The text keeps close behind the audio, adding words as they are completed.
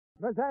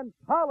presents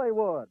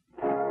Hollywood.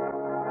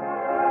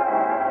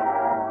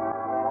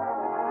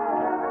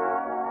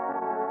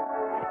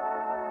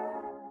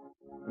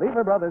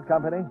 Lever Brothers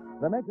Company,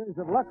 the makers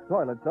of Lux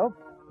Toilet Soap,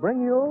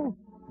 bring you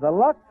the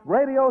Lux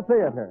Radio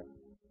Theater,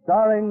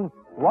 starring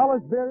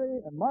Wallace Beery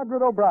and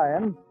Margaret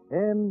O'Brien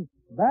in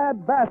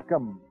Bad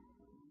Bascomb.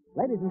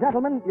 Ladies and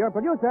gentlemen, your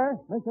producer,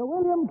 Mr.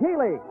 William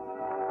Keeley.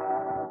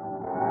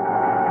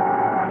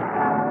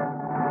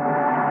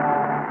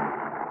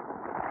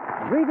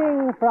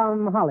 Greetings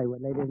from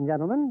Hollywood, ladies and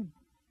gentlemen.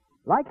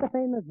 Like the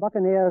famous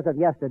buccaneers of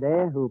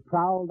yesterday who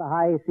prowled the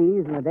high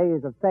seas in the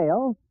days of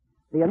sail,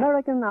 the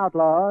American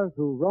outlaws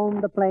who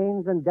roamed the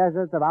plains and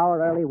deserts of our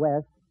early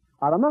West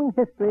are among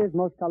history's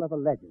most colorful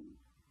legends.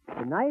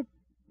 Tonight,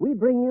 we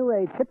bring you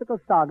a typical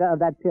saga of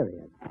that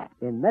period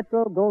in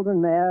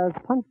Metro-Goldwyn-Mayer's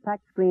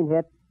punch-packed screen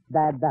hit,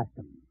 Bad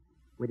Bascomb,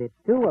 with its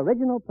two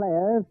original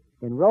players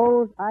in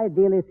roles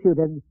ideally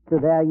suited to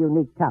their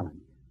unique talents,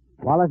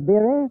 Wallace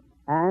Beery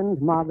and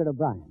Margaret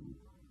O'Brien.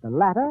 The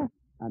latter,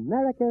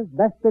 America's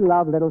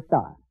best-beloved little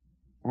star,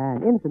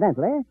 and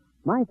incidentally,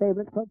 my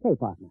favorite croquet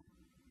partner.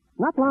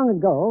 Not long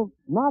ago,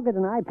 Margaret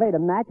and I played a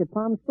match at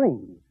Palm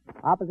Springs,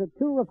 opposite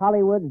two of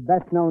Hollywood's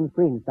best-known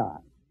screen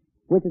stars,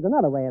 which is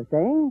another way of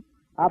saying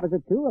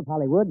opposite two of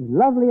Hollywood's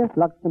loveliest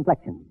Lux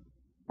complexions.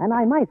 And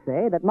I might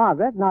say that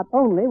Margaret not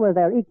only was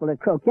their equal at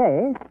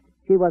croquet,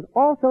 she was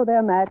also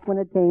their match when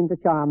it came to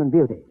charm and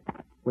beauty,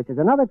 which is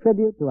another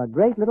tribute to a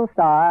great little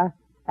star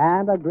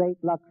and a great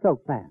Lux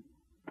soap fan.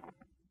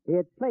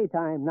 It's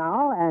playtime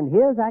now, and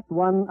here's Act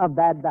One of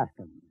Bad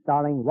Bascomb,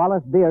 starring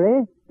Wallace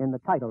Beery in the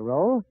title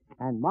role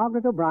and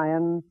Margaret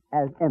O'Brien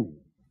as Emmy.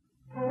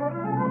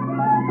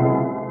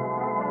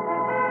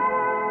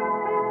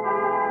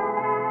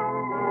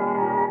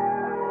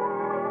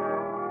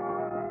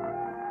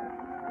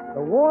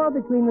 The war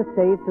between the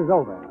states is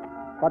over,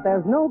 but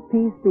there's no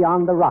peace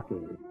beyond the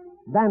Rockies.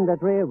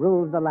 Banditry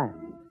rules the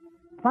land.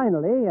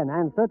 Finally, in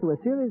answer to a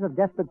series of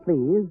desperate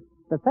pleas,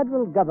 the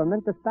federal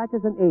government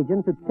dispatches an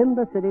agent to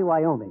Timber City,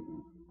 Wyoming,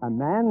 a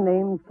man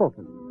named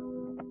Fulton.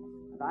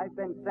 I've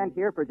been sent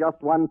here for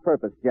just one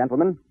purpose,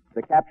 gentlemen,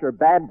 to capture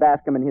Bad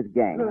Bascomb and his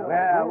gang.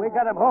 Well, we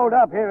got him holed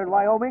up here in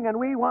Wyoming, and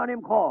we want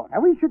him caught.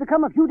 And we should have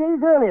come a few days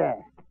earlier.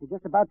 He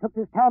just about took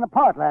this town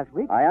apart last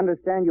week. I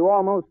understand you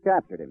almost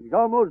captured him. He's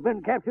almost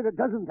been captured a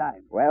dozen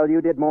times. Well, you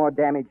did more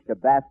damage to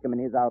Bascomb and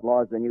his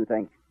outlaws than you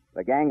think.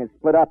 The gang is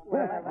split up.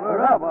 We're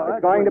up, all right.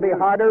 It's going to be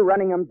harder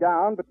running them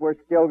down, but we're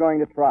still going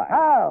to try.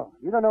 How?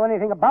 You don't know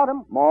anything about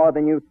him? More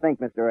than you think,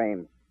 Mr.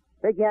 Ames.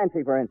 Take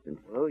Yancey, for instance.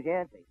 Who's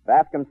Yancey?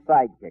 Bascomb's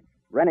sidekick,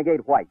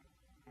 renegade white.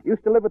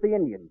 Used to live with the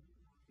Indians.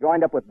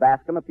 Joined up with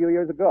Bascomb a few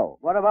years ago.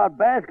 What about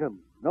Bascomb?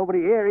 Nobody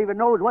here even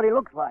knows what he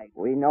looks like.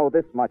 We know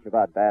this much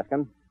about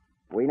Bascomb.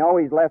 We know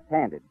he's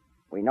left-handed.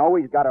 We know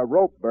he's got a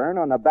rope burn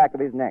on the back of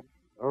his neck.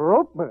 A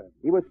rope burn?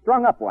 He was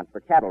strung up once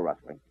for cattle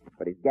rustling,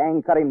 but his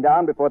gang cut him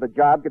down before the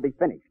job could be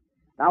finished.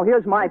 Now,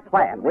 here's my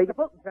plan. Mr.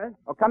 Fulton, sir.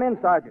 Oh, come in,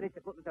 Sergeant.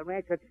 Mr. Fulton, the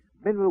ranch at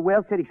Mineral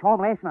Well said he saw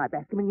him last night,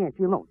 Bascomb and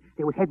Yancey alone.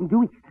 They was heading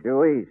due east.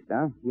 Due east,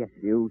 huh? Yes,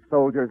 sir. You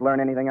soldiers learn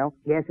anything else?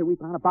 Yes, sir. We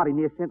found a body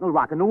near Sentinel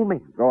Rock, an old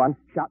man. Go on.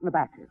 Shot in the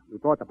back, sir. We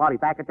brought the body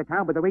back at the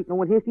town, but there ain't no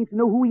one here seems to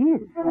know who he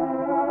is.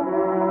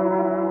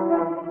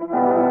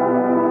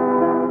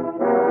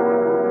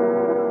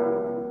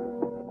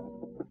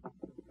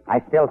 I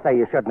still say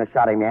you shouldn't have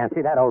shot him,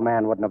 Yancey. That old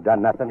man wouldn't have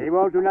done nothing. He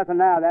won't do nothing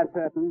now, that's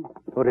certain.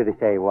 Who did he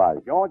say he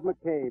was? George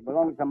McCabe,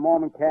 belongs to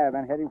Mormon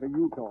caravan heading for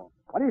Utah.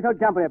 What are you so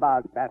jumpy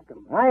about,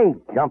 Bascomb? I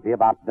ain't jumpy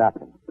about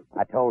nothing.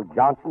 I told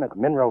Johnson at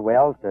Mineral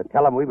Wells to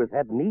tell him we was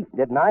heading east,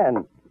 didn't I?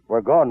 And we're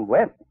going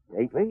west,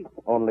 ain't we?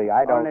 Only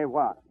I don't... Only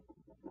what?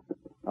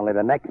 Only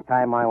the next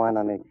time I want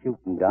any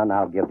shooting done,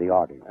 I'll give the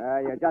order.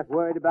 You're just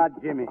worried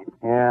about Jimmy.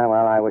 Yeah,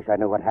 well, I wish I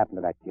knew what happened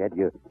to that kid.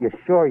 You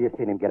sure you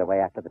seen him get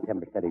away after the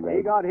Timber City raid?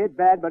 He got hit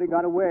bad, but he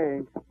got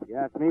away. You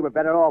ask me, we're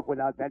better off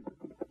without that.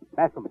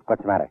 Bascomb.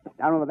 What's the matter?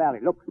 Down in the valley.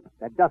 Look,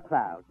 that dust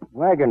cloud.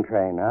 Wagon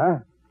train, huh?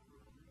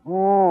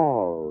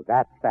 Oh,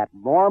 that's that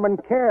Mormon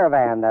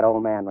caravan that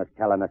old man was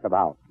telling us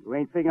about. You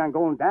ain't figuring on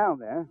going down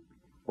there.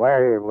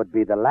 Where would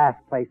be the last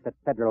place that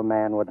federal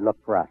man would look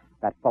for us,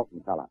 that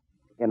Fulton fella?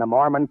 In a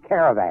Mormon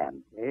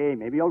caravan. Hey,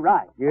 maybe you're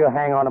right. You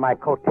hang on to my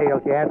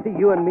coattails, Yancey.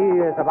 You and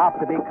me is about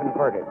to be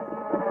converted.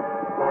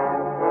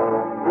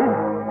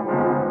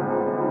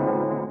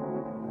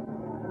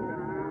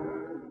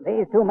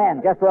 These two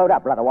men just rode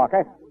up, Brother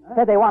Walker.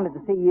 Said they wanted to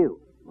see you.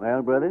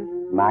 Well, brothers?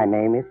 My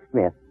name is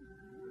Smith.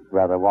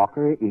 Brother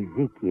Walker,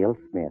 Ezekiel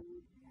Smith.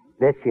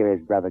 This here is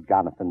Brother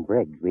Jonathan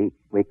Briggs.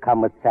 We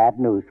come with sad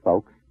news,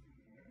 folks.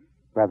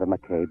 Brother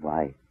McCabe,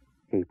 why,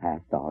 he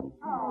passed on.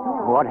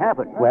 What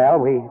happened? Well,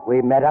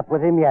 we met up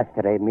with him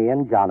yesterday, me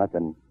and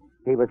Jonathan.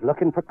 He was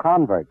looking for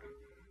converts.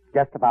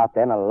 Just about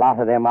then, a lot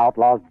of them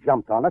outlaws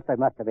jumped on us. There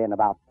must have been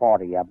about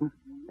 40 of them.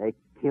 They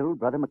killed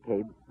Brother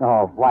McCabe.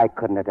 Oh, why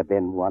couldn't it have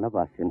been one of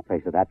us in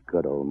place of that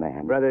good old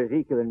man? Brother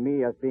Ezekiel and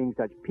me, as being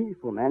such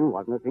peaceful men,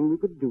 wasn't a thing we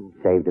could do.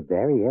 Saved to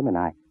bury him, and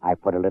I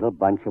put a little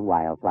bunch of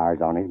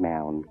wildflowers on his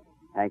mound.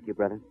 Thank you,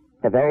 brother.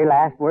 The very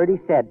last word he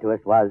said to us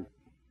was,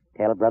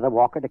 Tell Brother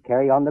Walker to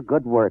carry on the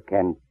good work,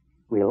 and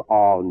we'll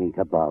all meet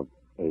above.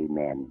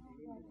 Amen.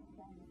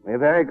 We're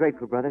very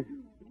grateful, brothers.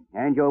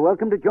 And you're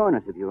welcome to join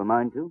us if you've a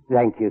mind to.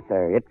 Thank you,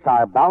 sir. It's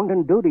our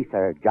bounden duty,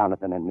 sir,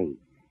 Jonathan and me.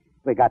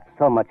 We got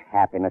so much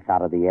happiness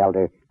out of the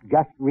elder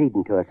just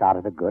reading to us out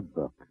of the good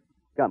book.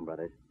 Come,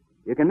 brothers.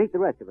 You can meet the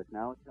rest of us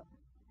now.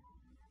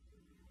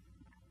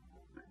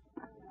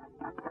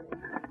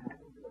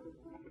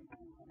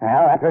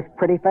 Well, that was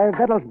pretty fair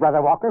victuals,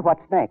 Brother Walker.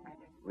 What's next?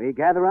 We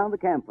gather around the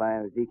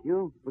campfire,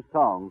 Ezekiel, for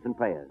songs and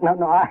prayers.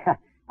 No,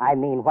 I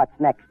mean what's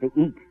next to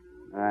eat.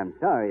 I'm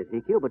sorry,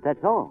 Ezekiel, but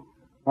that's all.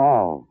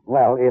 Oh,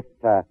 well, if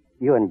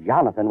you and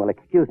Jonathan will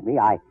excuse me,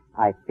 I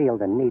feel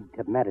the need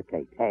to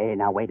meditate. Hey,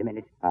 now, wait a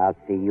minute. I'll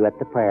see you at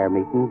the prayer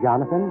meeting,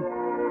 Jonathan.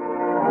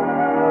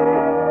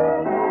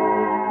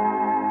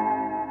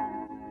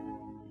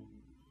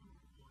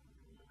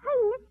 Hey,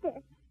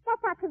 mister,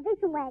 that's our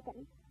provision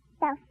wagon.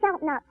 Thou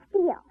shalt not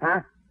steal.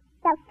 Huh?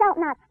 Thou shalt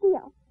not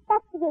steal.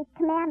 That's the 8th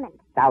commandment.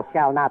 Thou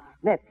shalt not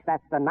snitch.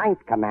 That's the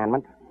 9th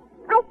commandment.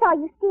 I saw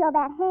you steal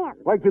that ham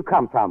Where'd you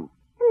come from?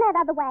 from that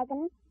other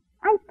wagon.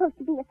 I'm supposed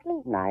to be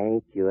asleep. Now,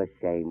 ain't you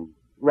ashamed?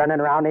 Running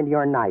around in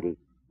your nightie.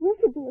 You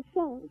should be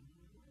ashamed.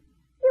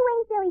 You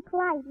ain't very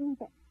polite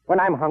either. When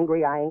I'm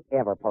hungry, I ain't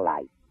ever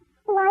polite.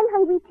 Well, I'm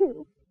hungry,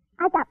 too.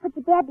 I got put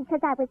to bed because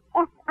I was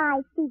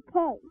S-I-C-K.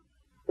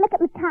 Look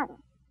at my tongue.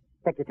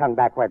 Stick your tongue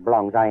back where it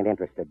belongs. I ain't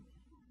interested.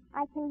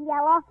 I can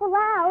yell awful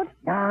loud.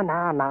 Now.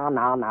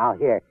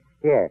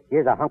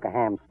 Here's a hunk of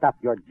ham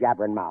stuffed your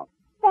jabbering mouth.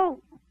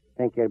 Thanks.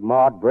 Think your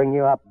ma'd bring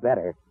you up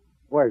better.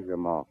 Where's your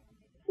ma?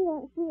 She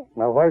ain't here.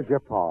 Well, where's your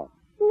pa?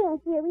 He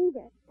ain't here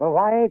either. Well,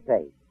 why ain't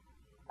they?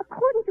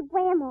 According to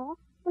Grandma,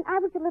 when I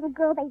was a little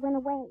girl, they went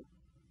away.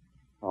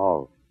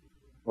 Oh,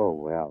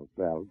 well,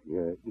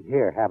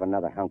 here, have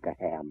another hunk of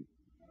ham.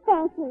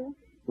 Thank you.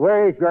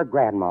 Where is your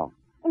grandma?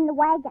 In the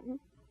wagon.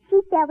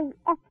 She spelled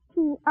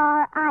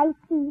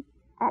S-T-R-I-C.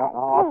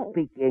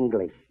 Speak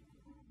English.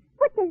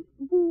 What does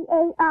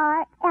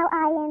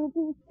D-A-R-L-I-N-G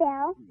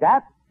spell?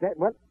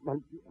 Well,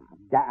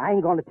 I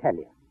ain't going to tell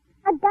you.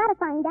 I gotta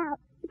find out,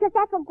 because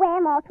that's what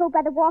Grandma told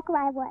Brother Walker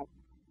I was.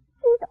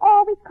 She's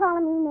always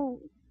calling me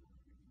names.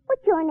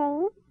 What's your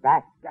name?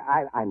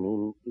 I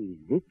mean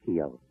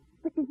Ezekiel.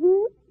 With a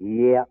Z?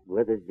 Yeah,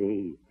 with a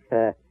Z.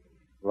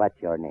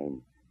 What's your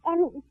name?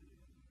 Emmy.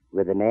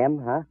 With an M,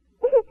 huh?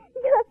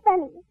 You're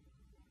funny.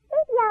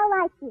 Maybe I'll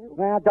like you.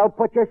 Well, don't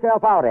put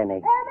yourself out any.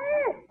 Emmy, where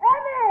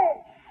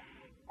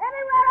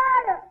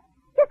are you?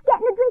 Just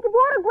getting a drink of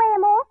water,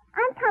 Grandma.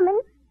 I'm coming.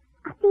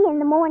 I'll see you in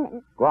the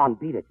morning. Go on,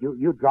 beat it.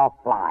 You draw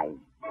flies.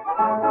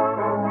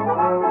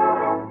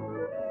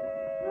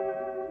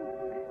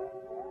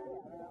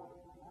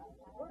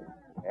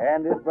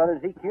 And this brother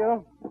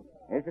Ezekiel,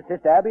 this is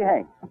Sister Abby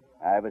Hanks.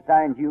 I've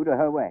assigned you to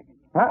her wagon.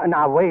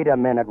 Now, wait a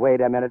minute.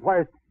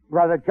 Where's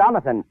Brother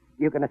Jonathan?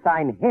 You can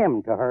assign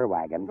him to her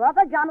wagon.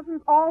 Brother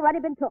Jonathan's already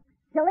been took.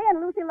 Tilly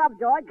and Lucy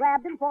Lovejoy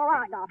grabbed him before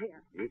I got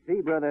here. You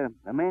see, brother,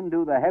 the men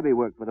do the heavy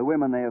work for the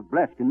women they have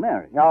blessed in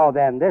marriage. Oh,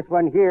 then this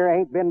one here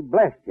ain't been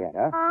blessed yet,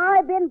 huh?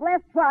 I've been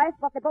blessed twice,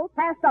 but they both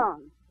passed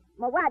on.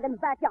 My wagon's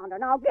back yonder.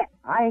 Now get.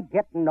 I ain't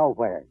getting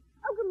nowhere.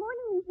 Oh, good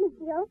morning,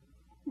 Ezekiel.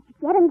 Did you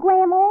get him,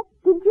 Grandma?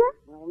 Did you?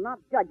 Well, not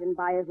judging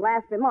by his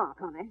last remark,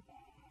 honey.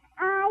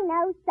 I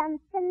know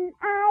something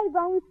I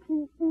won't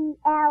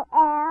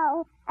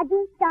T-E-L-L. A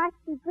D-star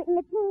secret in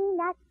the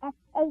peanut,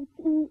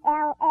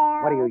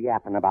 S-H-E-L-L. What are you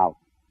yapping about?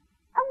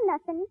 Oh,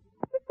 nothing.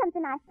 Just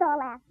something I saw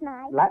last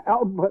night.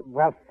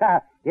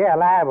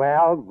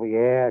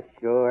 Yeah,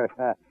 sure.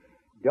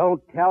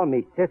 Don't tell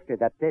me, sister,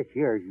 that this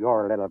here's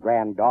your little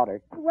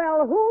granddaughter.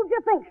 Well, who do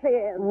you think she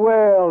is?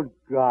 Well,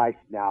 gosh,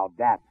 now,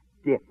 that's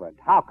different.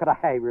 How could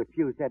I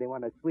refuse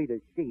anyone as sweet as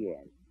she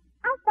is?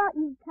 I thought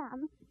you'd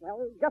come.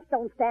 Well, just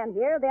don't stand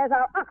here. There's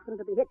our oxen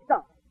to be hitched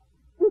up.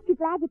 Ain't you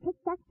glad you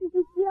picked us,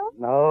 Ezekiel?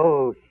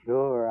 Oh,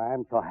 sure.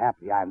 I'm so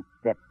happy I'm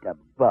fit to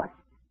bust.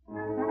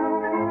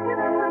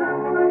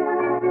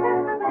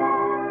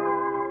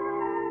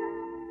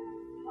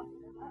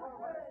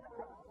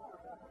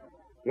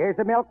 Here's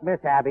the milk,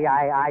 Miss Abby.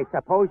 I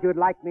suppose you'd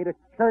like me to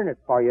churn it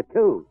for you,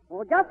 too.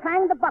 Well, just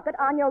hang the bucket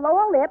on your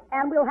lower lip,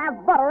 and we'll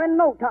have butter in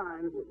no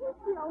time.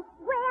 Ezekiel,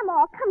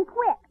 Grandma, come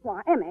quick.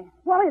 Why, Emmy,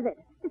 what is it?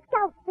 The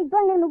scouts, they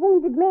bring in the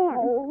wounded man.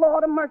 Oh,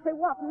 Lord of mercy,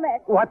 what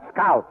next? What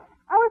scouts?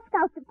 Our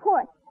scouts, of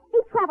course. They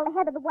travel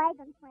ahead of the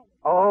wagon train.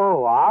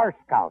 Oh, our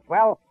scouts.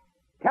 Well,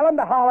 tell them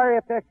to holler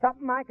if there's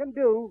something I can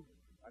do.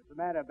 What's the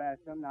matter,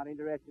 Bascomb? Not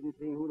interested in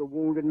seeing who the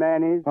wounded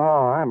man is? Oh,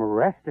 I'm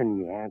resting,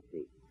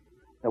 Yancey.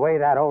 The way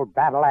that old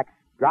battle axe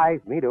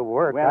drives me to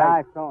work. Well,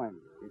 I saw him.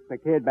 It's the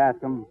kid,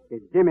 Bascomb.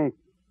 It's Jimmy.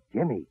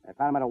 Jimmy? I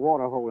found him at a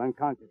water hole,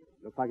 unconscious.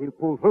 Looks like he'll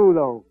pull through,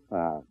 though.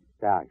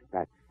 Gosh,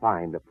 that's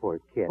fine, the poor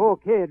kid. Poor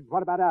kid.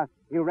 What about us?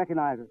 He'll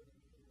recognize us.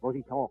 Suppose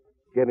he talk.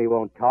 Jimmy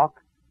won't talk.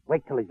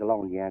 Wait till he's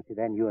alone, Yancey.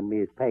 Then you and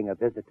me is paying a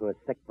visit to a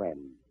sick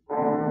friend.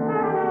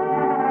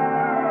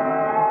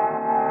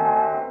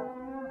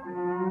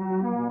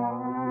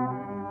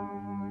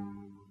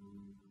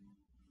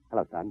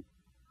 Hello, son.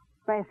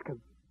 Bascombe.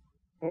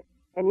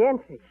 And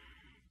Yancey.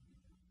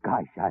 Gosh,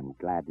 Gosh, I'm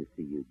glad to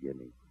see you,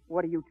 Jimmy.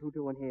 What are you two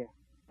doing here?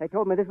 They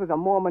told me this was a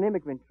Mormon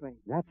immigrant train.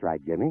 That's right,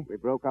 Jimmy. We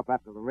broke up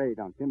after the raid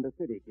on Timber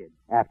City, kid.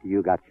 After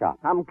you got shot.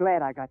 I'm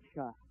glad I got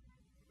shot.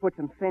 Put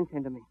some sense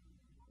into me.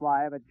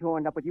 Why I ever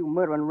joined up with you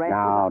murdering rats.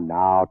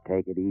 Now,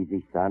 take it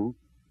easy, son.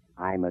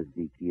 I'm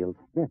Ezekiel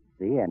Smith,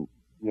 see, and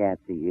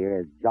Yancey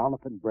here is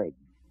Jonathan Briggs.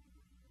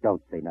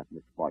 Don't say nothing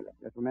to spoil it.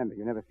 Just remember,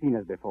 you've never seen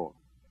us before.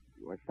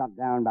 You were shot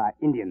down by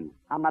Indians.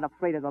 I'm not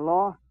afraid of the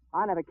law.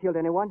 I never killed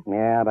anyone.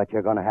 Yeah, but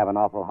you're going to have an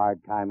awful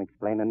hard time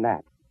explaining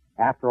that.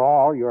 After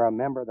all, you're a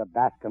member of the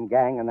Bascomb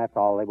gang, and that's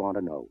all they want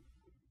to know.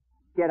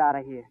 Get out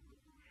of here.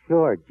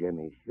 Sure,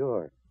 Jimmy,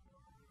 sure.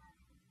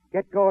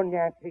 Get going,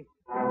 Yancey.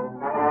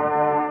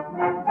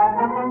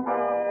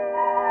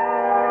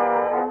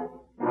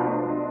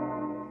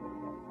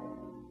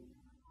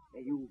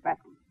 Hey, you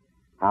Bascomb.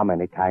 How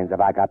many times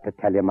have I got to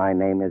tell you my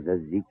name is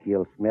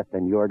Ezekiel Smith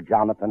and you're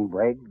Jonathan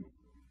Briggs?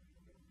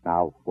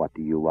 Now, what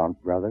do you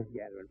want, brother?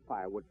 Gathering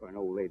firewood for an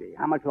old lady.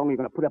 How much longer are you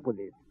going to put up with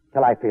this?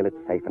 Till I feel it's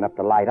safe enough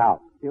to light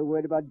out. Still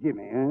worried about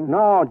Jimmy, huh?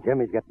 No,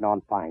 Jimmy's getting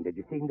on fine. Did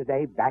you see him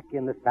today? Back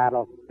in the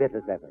saddle, fit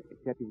as ever.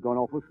 Except he's going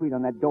awful sweet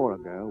on that Dora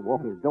girl,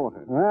 Walker's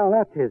daughter. Well,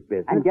 that's his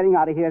business. And getting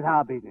out of here is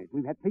our business.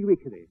 We've had 3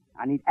 weeks of this.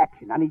 I need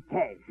action. I need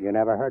cash. You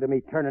never heard of me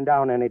turning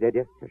down any, did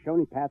you?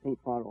 Shoshone Pass ain't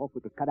far off.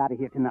 We could cut out of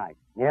here tonight.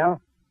 Yeah?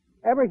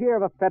 Ever hear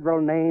of a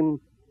federal name?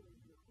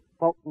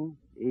 Fulton?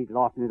 He's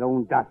lost in his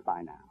own dust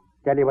by now.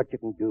 Tell you what you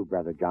can do,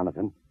 Brother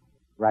Jonathan.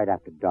 Right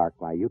after dark,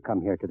 why, you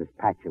come here to this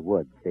patch of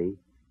woods, see?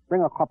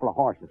 Bring a couple of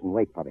horses and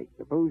wait for me.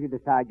 Suppose you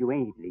decide you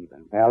ain't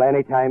leaving. Well,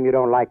 anytime you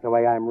don't like the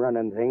way I'm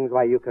running things,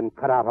 why, you can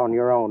cut out on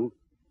your own,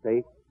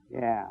 see?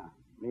 Yeah,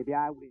 maybe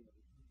I will.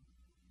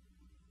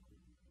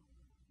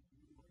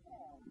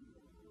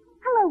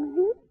 Hello,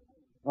 Zeke.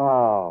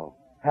 Oh,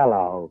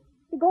 hello.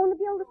 You going to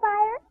build a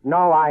fire?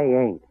 No, I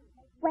ain't.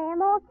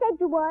 Grandma said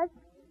you was.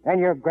 And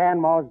your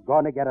grandma's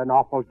going to get an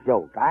awful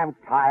joke. I'm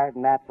tired,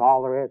 and that's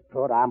all there is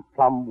to it. I'm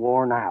plumb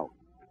worn out.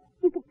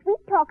 You could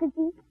sweet talk her,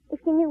 Zeke, if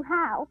you knew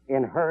how.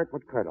 In her, it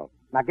would curdle.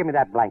 Now, give me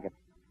that blanket.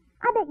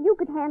 I bet you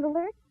could handle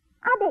her.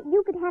 I bet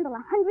you could handle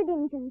 100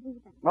 Injuns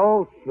even.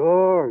 Oh,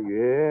 sure,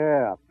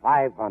 yeah,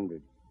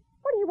 500.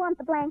 What do you want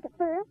the blanket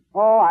for?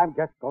 Oh, I'm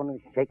just going to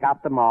shake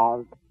out the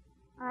moths.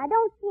 I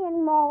don't see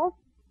any moths.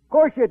 Of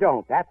course you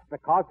don't. That's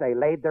because they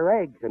laid their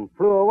eggs and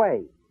flew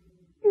away.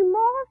 Do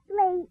moths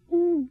lay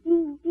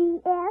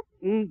E-G-G-S?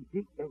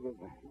 E-G...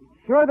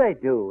 Sure they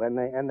do, and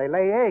they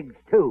lay eggs,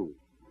 too.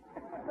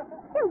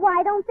 Then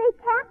why don't they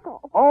cackle?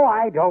 Oh,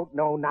 I don't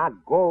know. Now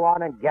go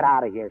on and get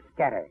out of here,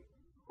 scatter.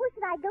 Where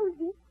should I go,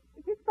 Zeke?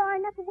 Is this far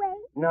enough away?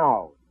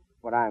 No,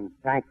 but I'm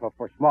thankful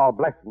for small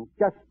blessings.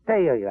 Just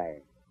stay there.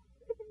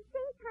 Is it the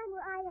same time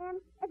where I am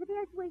as it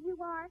is where you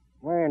are?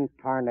 Where in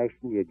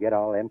tarnation do you get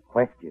all them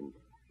questions?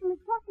 When we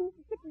crossed the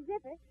Mississippi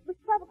River, it was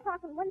 12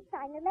 o'clock on one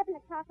side and 11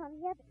 o'clock on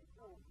the other.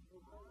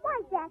 Why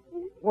is that,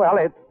 Zeke? Well,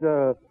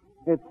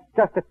 it's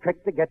just a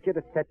trick to get you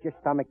to set your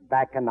stomach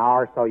back an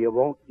hour so you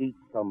won't eat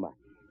so much.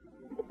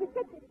 If you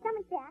set your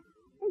stomach back,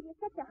 then you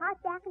set your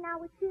heart back an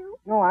hour, too?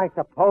 No, I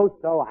suppose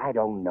so. I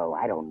don't know.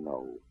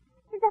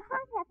 Does a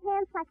heart have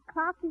hands like a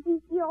clock,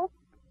 Ezekiel?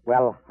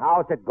 Well,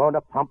 how's it going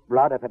to pump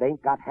blood if it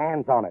ain't got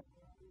hands on it?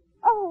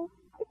 Oh,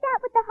 is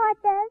that what the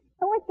heart does?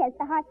 Thor says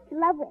the heart's to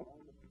love with.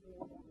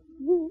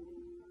 Zeke,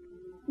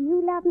 do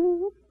you love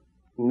me?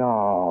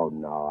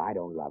 No, I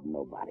don't love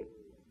nobody.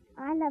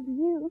 I love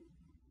you.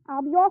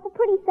 I'll be awful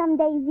pretty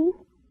someday,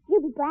 Zeke.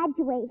 You'll be glad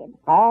you waited.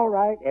 All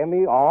right,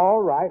 Emmy,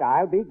 all right.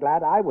 I'll be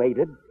glad I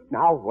waited.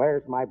 Now,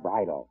 where's my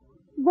bridle?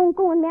 You won't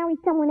go and marry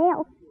someone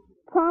else.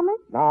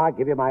 Promise? No, I'll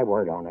give you my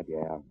word on it, yeah.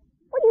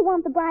 What do you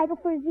want the bridle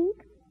for,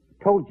 Zeke?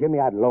 Told Jimmy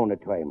I'd loan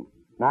it to him.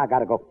 Now I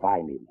gotta go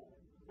find him.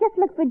 Just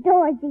look for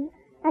Dora, Zeke,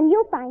 and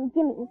you'll find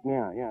Jimmy.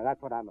 Yeah,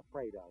 that's what I'm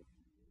afraid of.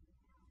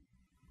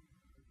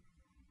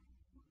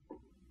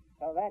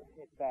 So that's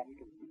it,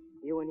 Bascomb.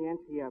 You and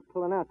Yancey are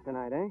pulling out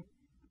tonight, eh?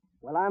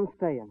 Well, I'm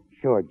staying.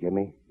 Sure,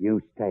 Jimmy.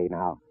 You stay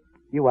now.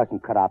 You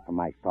wasn't cut out for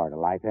my sort of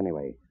life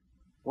anyway.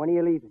 When are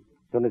you leaving?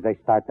 As soon as they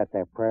start that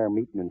there prayer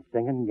meeting and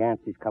singing,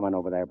 Yancey's coming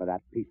over there by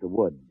that piece of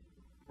wood.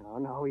 Oh,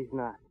 no, he's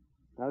not.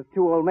 Those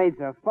two old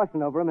maids are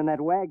fussing over him in that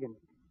wagon.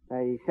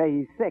 They say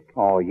he's sick.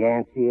 Oh,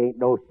 Yancey ain't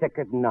no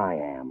sicker than I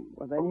am.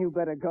 Well, then you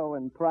better go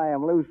and pry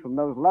him loose from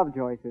those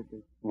Lovejoy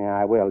sisters. Yeah,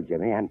 I will,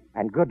 Jimmy.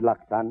 And good luck,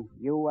 son.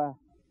 You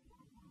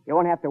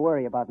won't have to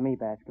worry about me,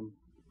 Bascomb.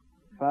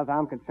 As far as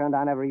I'm concerned,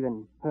 I never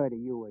even heard of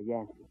you or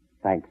Yancey.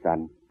 Thanks,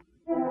 son.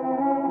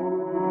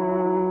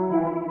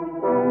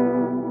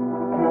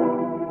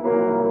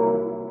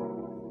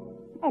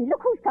 And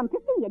look who's come to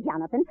see you,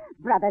 Jonathan.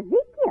 Brother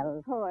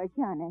Ezekiel. Poor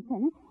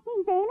Jonathan.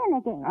 He's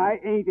ailing again. I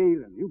ain't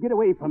ailing. You get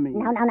away from me.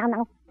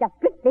 Now. Just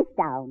put this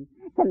down.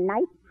 Some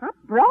nice hot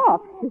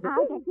broth.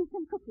 I'll get you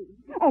some cookies.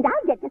 And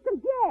I'll get you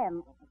some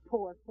jam.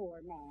 Poor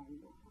man.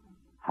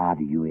 How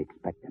do you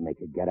expect to make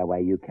a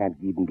getaway? You can't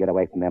even get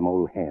away from them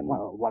old hens.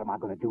 Well, what am I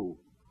going to do?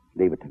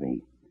 Leave it to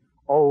me.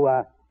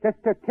 Oh,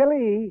 Sister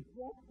Tilly.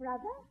 Yes,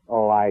 brother?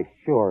 Oh, I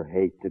sure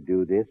hate to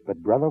do this,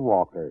 but Brother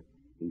Walker,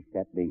 He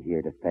sent me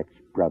here to fetch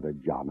Brother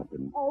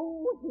Jonathan.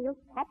 Oh, he'll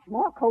catch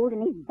more cold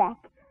in his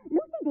back.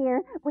 Lucy,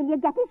 dear, will you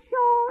get his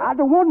shawl? I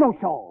don't want no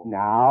shawl.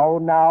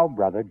 Now,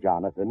 Brother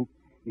Jonathan,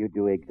 you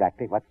do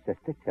exactly what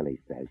Sister Tilly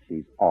says.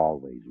 She's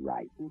always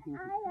right. I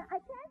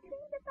can't seem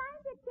to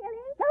find it,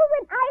 Tilly. Oh,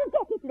 and I'll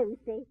get it,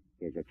 Lucy.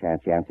 Here's your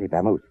chance, Yancey.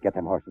 Vamoose, get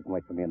them horses and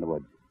wait for me in the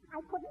woods. I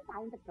couldn't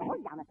find the shawl,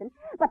 Jonathan,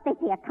 but they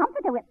say a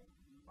comforter with...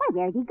 Why,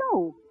 where'd he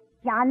go?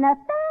 Jonathan!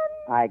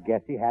 I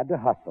guess he had to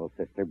hustle,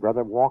 Sister.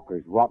 Brother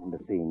Walker's rotten to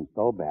see him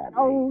so badly.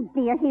 Oh,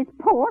 dear, his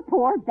poor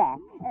back.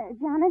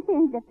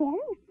 Jonathan's a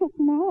very sick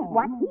man.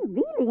 What he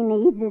really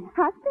needs is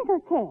hospital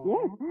care.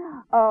 Yes.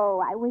 Oh,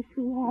 I wish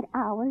we had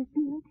ours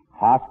built.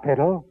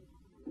 Hospital?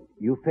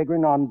 You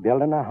figuring on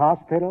building a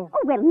hospital?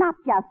 Oh, well, not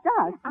just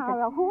us.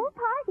 Our whole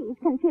party's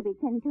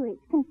contributing to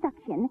its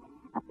construction.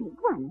 A big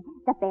one.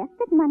 The best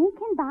that money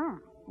can buy.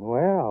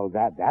 Well,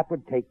 that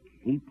would take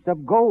heaps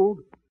of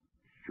gold.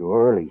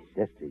 Surely,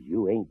 sisters,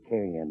 you ain't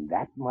carrying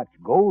that much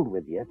gold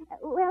with you.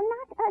 Well,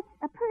 not us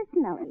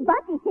personally.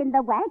 But it's in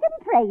the wagon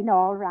train,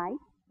 all right.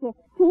 $15,000.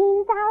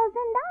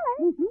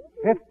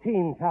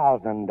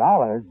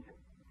 $15,000?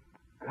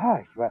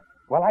 Gosh,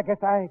 well, I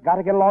guess I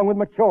gotta get along with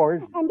my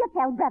chores. And you'll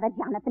tell Brother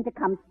Jonathan to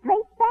come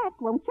straight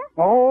back, won't you?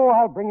 Oh,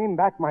 I'll bring him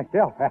back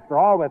myself. After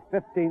all, with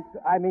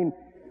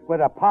with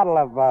a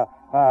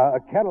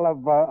kettle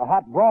of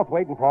hot broth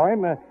waiting for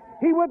him,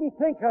 he wouldn't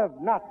think of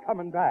not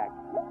coming back.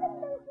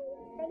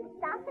 They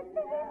stop at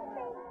the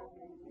Yancey.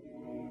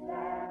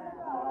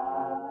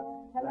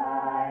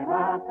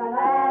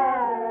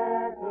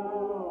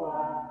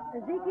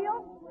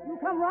 Ezekiel, you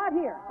come right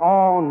here.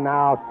 Oh,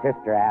 now,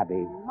 Sister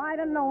Abby. Might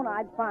have known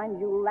I'd find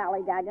you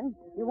lollygagging.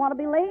 You want to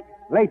be late?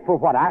 Late for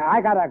what?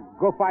 I gotta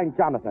go find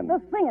Jonathan. The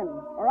singing,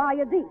 or are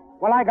you deep?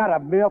 Well, I gotta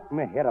milk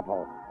me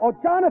hittable. Oh,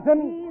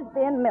 Jonathan! He's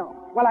been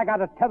milked. Well, I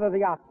gotta tether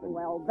the oxen.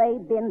 Well,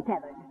 they've been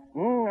tethered.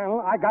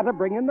 Well, I gotta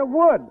bring in the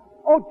wood.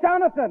 Oh,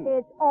 Jonathan!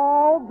 It's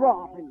all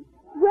brought in.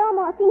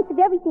 Grandma thinks of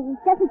everything,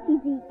 doesn't she,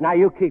 Zeke? Now,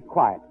 you keep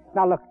quiet.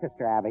 Now, look,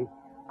 Sister Abby.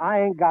 I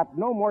ain't got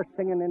no more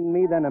singing in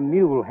me than a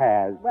mule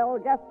has. Well,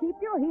 just keep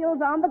your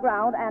heels on the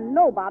ground and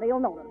nobody'll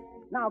notice.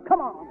 Now,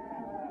 come on.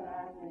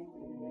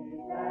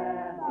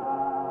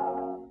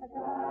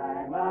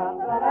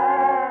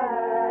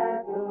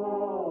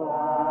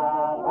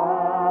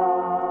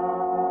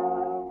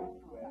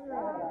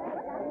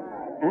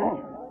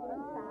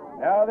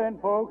 Now then,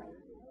 folks,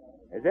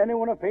 has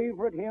anyone a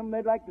favorite hymn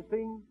they'd like to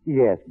sing?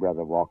 Yes,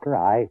 Brother Walker,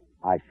 I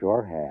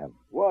sure have.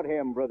 What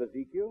hymn, Brother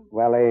Ezekiel?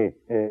 Well,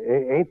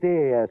 ain't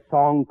there a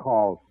song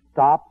called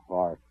Stop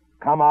or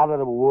Come Out of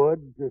the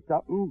Woods or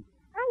something?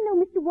 I know,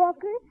 Mr.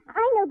 Walker.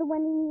 I know the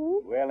one he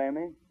means. Well,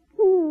 Emmy?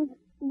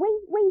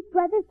 Wait,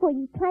 brother, for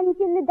you plunge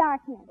in the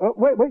darkness.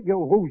 Wait,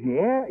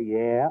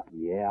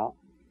 yeah.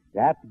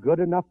 That's good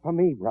enough for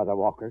me, Brother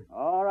Walker.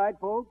 All right,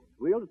 folks,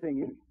 we'll sing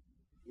it.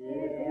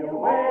 If you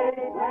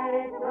wait,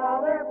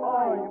 brother,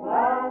 for you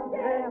plunge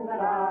in the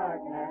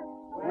darkness.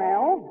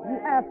 Well, you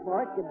asked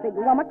for it, you big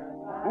lummox.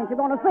 Ain't you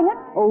going to sing it?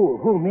 Oh,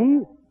 who,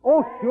 me?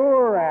 Oh,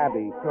 sure,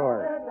 Abby,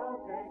 sure.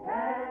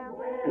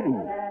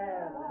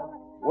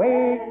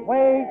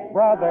 Wait,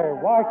 brother,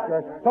 wash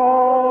your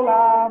soul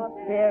of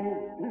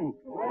sin.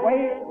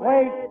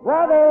 Wait,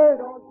 brother,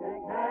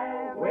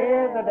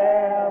 with the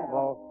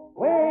devil.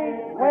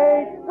 Wait,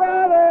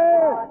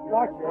 brother,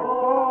 wash your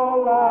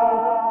soul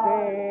of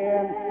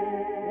sin.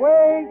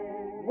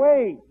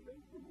 Wait.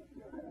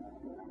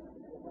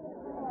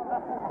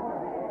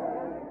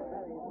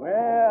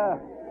 Well,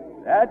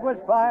 that was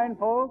fine,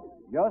 folks.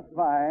 Just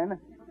fine.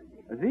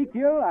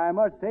 Ezekiel, I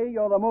must say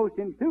you're the most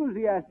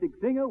enthusiastic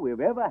singer we've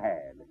ever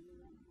had.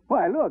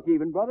 Why, look,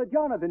 even Brother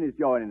Jonathan is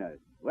joining us.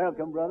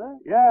 Welcome, brother.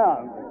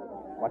 Yeah.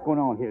 What's going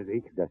on here,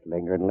 Zeke? Just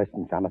linger and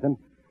listen, Jonathan.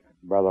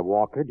 Brother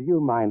Walker, do you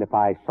mind if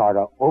I sort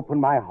of open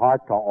my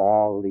heart to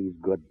all these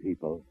good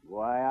people?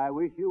 Why, I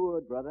wish you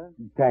would, brother.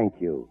 Thank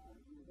you.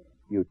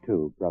 You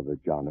too, Brother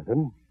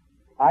Jonathan.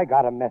 I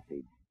got a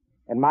message,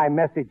 and my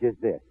message is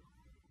this.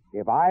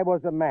 If I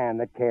was a man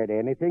that cared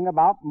anything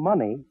about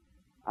money,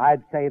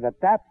 I'd say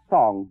that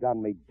song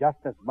done me just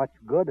as much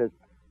good as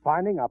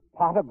finding a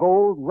pot of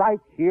gold right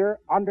here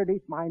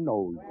underneath my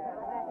nose.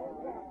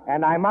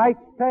 And I might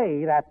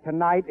say that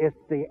tonight is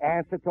the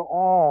answer to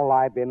all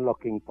I've been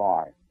looking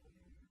for.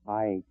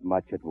 I ain't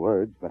much at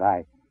words, but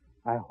I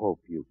hope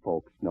you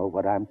folks know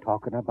what I'm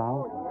talking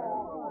about.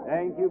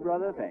 Thank you,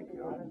 brother, thank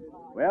you.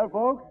 Well,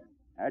 folks,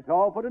 that's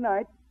all for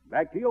tonight.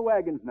 Back to your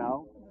wagons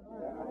now.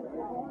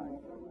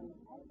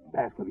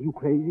 Bascombe, you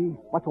crazy?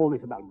 What's all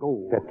this about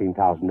gold?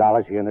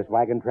 $15,000 here in this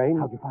wagon train.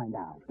 How'd you find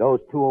out?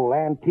 Those two old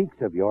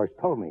antiques of yours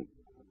told me.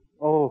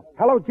 Oh,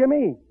 hello,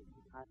 Jimmy.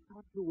 I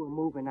thought you were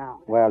moving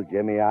out. Well,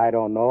 Jimmy, I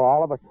don't know.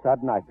 All of a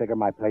sudden, I figure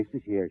my place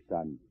is here,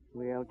 son.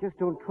 Well, just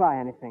don't try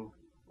anything.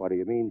 What do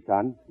you mean,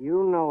 son?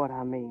 You know what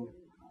I mean.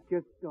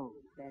 Just don't,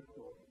 that's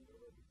all.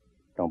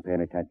 Don't pay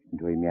any attention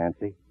to him,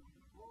 Yancey.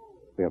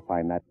 We'll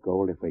find that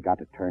gold if we got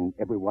to turn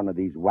every one of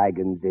these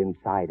wagons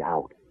inside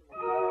out.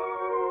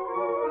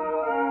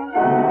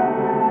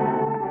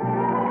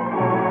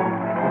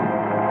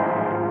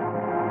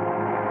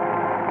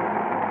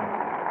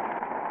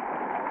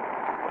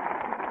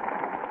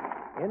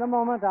 In a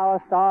moment,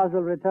 our stars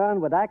will return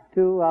with Act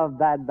Two of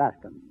Bad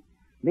Bascomb.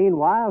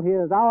 Meanwhile,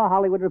 here's our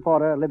Hollywood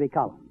reporter, Libby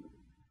Collins.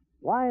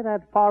 Why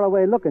that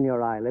faraway look in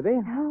your eye, Libby?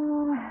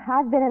 Oh,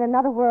 I've been in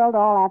another world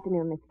all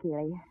afternoon, Miss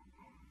Keeley.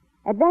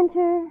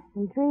 Adventure,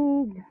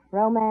 intrigue,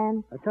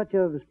 romance. A touch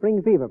of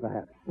spring fever,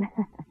 perhaps.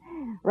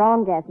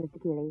 Wrong guess,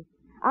 Mr. Keeley.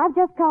 I've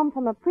just come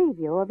from a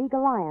preview of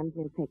Eagle Lyon's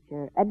new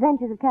picture,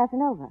 Adventures of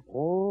Casanova.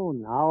 Oh,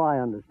 now I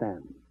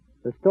understand.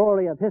 The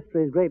story of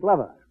history's great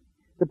lover.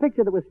 The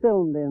picture that was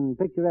filmed in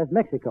picturesque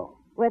Mexico.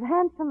 With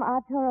handsome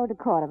Arturo de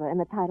Cordova in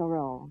the title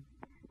role.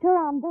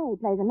 Turan Bay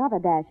plays another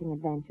dashing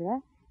adventurer,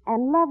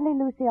 and lovely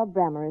Lucille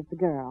Bremer is the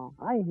girl.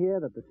 I hear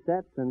that the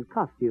sets and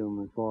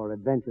costumes for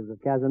Adventures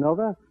of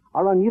Casanova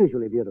are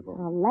unusually beautiful.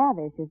 Well,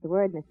 lavish is the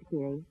word, Mr.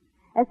 Keeley.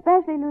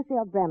 Especially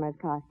Lucille Bremer's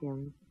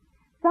costumes.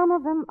 Some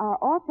of them are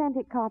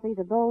authentic copies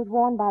of those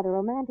worn by the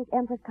romantic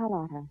Empress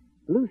Carlotta.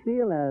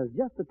 Lucille has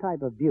just the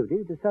type of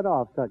beauty to set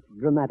off such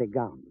dramatic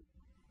gowns.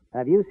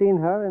 Have you seen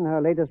her in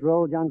her latest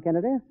role, John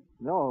Kennedy?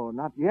 No,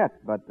 not yet,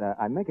 but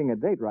I'm making a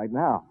date right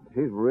now.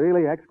 She's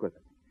really exquisite.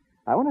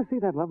 I want to see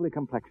that lovely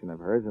complexion of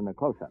hers in the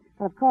close-up.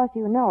 Well, of course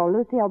you know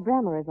Lucille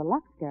Bremer is a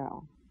Lux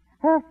girl.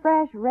 Her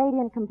fresh,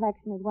 radiant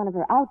complexion is one of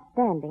her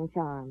outstanding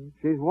charms.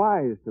 She's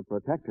wise to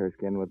protect her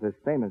skin with this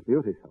famous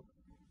beauty soap.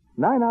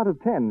 9 out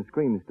of 10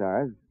 screen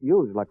stars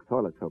use Lux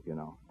toilet soap, you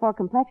know. For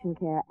complexion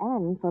care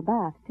and for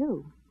bath,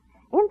 too.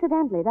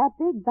 Incidentally, that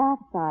big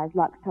bath-sized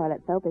Lux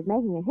toilet soap is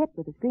making a hit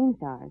with the screen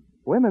stars.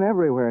 Women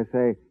everywhere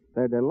say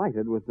they're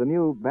delighted with the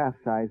new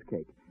bath-size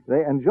cake.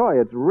 They enjoy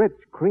its rich,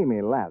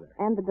 creamy lather.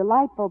 And the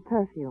delightful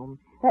perfume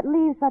that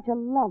leaves such a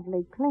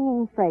lovely,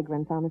 clinging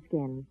fragrance on the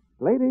skin.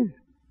 Ladies,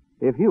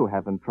 if you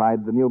haven't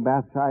tried the new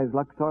bath-size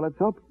Lux toilet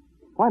soap,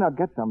 why not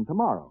get some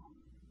tomorrow?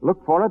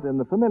 Look for it in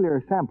the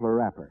familiar sampler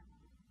wrapper.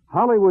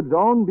 Hollywood's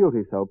own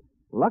beauty soap,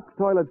 Lux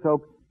toilet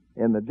soap,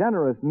 in the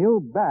generous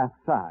new bath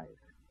size.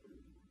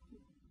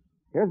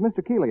 Here's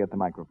Mr. Keeley at the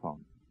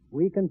microphone.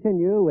 We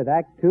continue with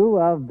Act Two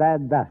of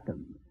Bad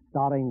Bascomb,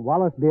 starring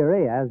Wallace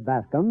Beery as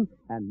Bascomb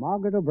and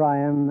Margaret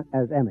O'Brien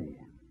as Emmy.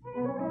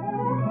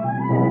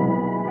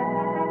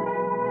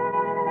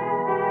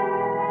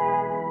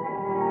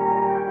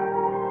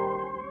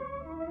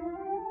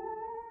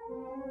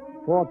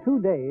 For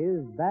 2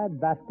 days, Bad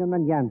Bascomb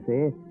and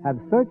Yancey have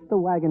searched the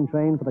wagon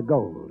train for the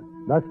gold,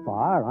 thus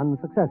far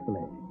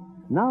unsuccessfully.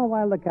 Now,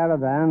 while the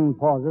caravan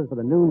pauses for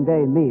the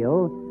noonday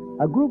meal,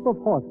 a group of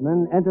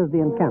horsemen enters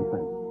the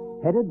encampment,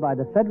 headed by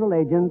the federal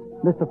agent,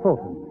 Mr.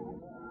 Fulton.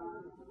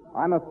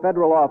 I'm a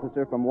federal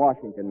officer from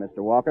Washington,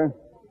 Mr. Walker.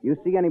 You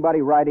see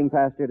anybody riding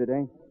past here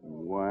today?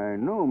 Why,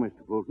 no,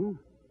 Mr. Fulton.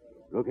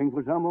 Looking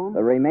for someone?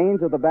 The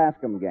remains of the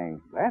Bascomb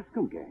gang.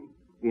 Bascomb gang?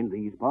 In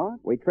these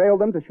parts? We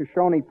trailed them to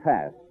Shoshone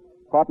Pass.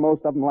 Caught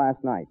most of them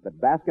last night, but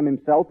Bascomb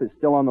himself is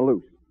still on the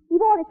loose. You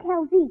ought to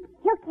tell Zeke.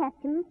 He'll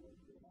catch him.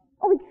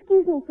 Oh,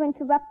 excuse me for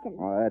interrupting.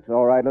 Oh, that's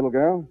all right, little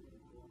girl.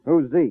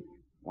 Who's Zeke?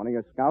 One of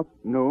your scouts?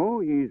 No,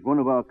 he's one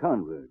of our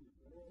converts.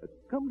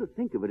 Come to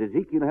think of it,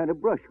 Ezekiel had a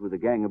brush with a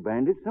gang of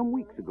bandits some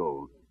weeks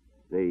ago.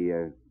 They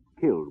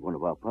killed one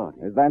of our party.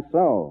 Is that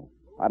so?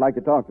 I'd like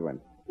to talk to him.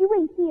 You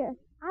wait here.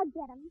 I'll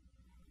get him.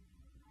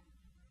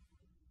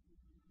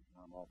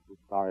 I'm awful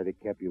sorry to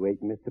keep you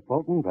waiting, Mr.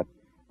 Fulton, but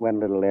when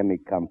little Emmy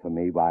come for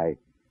me, why,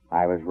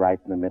 I was right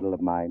in the middle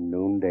of my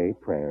noonday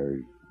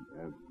prayers.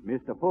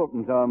 Mr.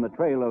 Fulton's on the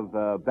trail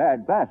of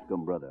Bad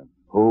Bascomb, brother.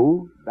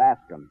 Who?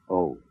 Bascomb.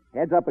 Oh.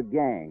 Heads up a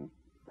gang.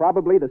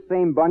 Probably the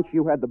same bunch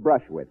you had the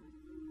brush with.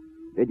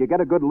 Did you get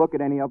a good look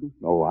at any of them?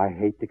 Oh, I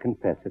hate to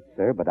confess it,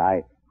 sir, but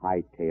I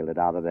hightailed it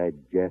out of there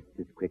just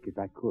as quick as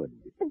I could.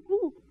 But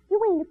Zeke,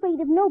 you ain't afraid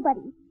of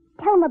nobody.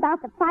 Tell him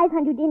about the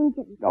 500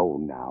 Indians. Oh,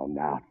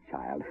 now,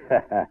 child.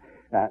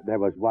 There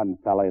was one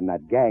fella in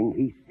that gang.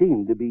 He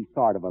seemed to be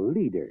sort of a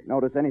leader.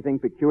 Notice anything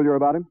peculiar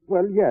about him?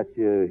 Well, yes,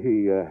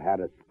 he had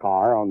a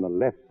scar on the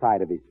left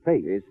side of his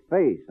face. His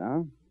face,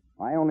 huh?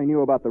 I only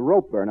knew about the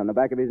rope burn on the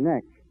back of his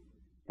neck.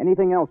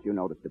 Anything else you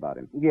noticed about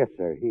him? Yes,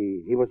 sir.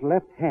 He was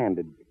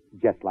left-handed,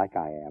 just like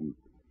I am.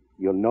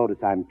 You'll notice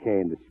I'm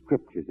carrying the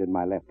scriptures in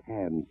my left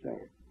hand, sir.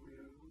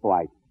 Oh,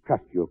 I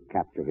trust you'll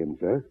capture him,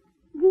 sir.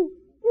 Zeke,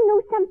 you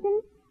know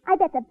something? I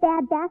bet the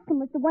Bad Bascomb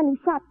was the one who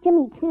shot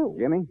Jimmy, too.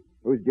 Jimmy?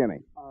 Who's Jimmy?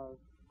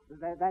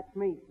 That's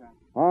me, sir.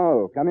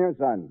 Oh, come here,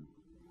 son.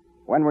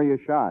 When were you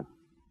shot?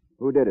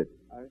 Who did it?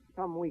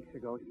 Some weeks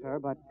ago, sir,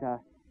 but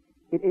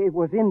it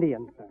was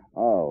Indian, sir.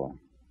 Oh.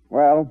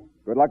 Well,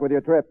 good luck with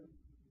your trip.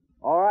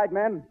 All right,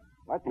 men.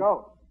 Let's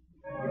go.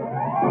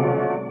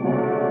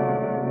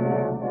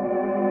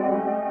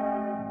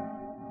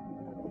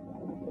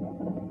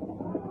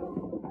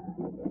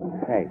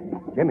 Hey,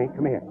 Jimmy,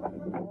 come here.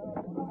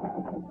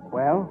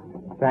 Well?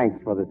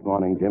 Thanks for this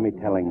morning, Jimmy,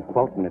 telling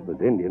Fulton it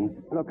was Indians.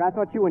 Look, I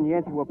thought you and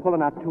Yancey were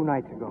pulling out 2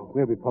 nights ago.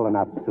 We'll be pulling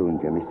out soon,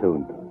 Jimmy,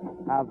 soon.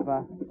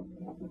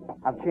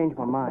 I've changed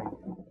my mind.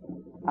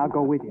 I'll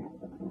go with you.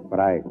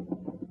 But I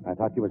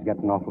thought you was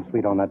getting awful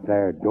sweet on that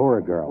there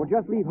Dora girl. Well,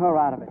 just leave her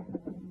out of it.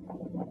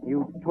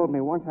 You told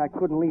me once I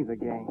couldn't leave the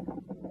gang.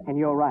 And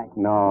you're right.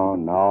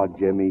 No,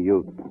 Jimmy,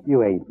 you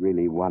You ain't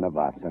really one of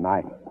us, and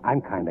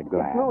I'm kind of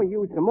glad. It's no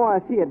use. The more I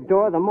see a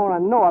door, the more I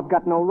know I've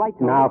got no right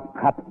to Now,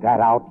 cut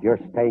that out. You're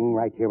staying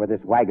right here with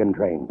this wagon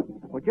train.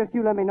 Well, just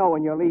you let me know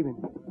when you're leaving.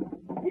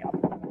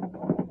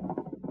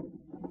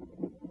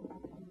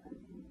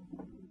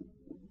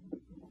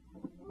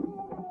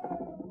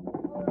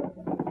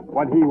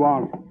 What he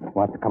wants?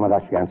 Wants to come with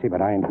us, Yancey,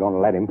 but I ain't going to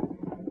let him.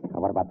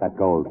 Now, what about that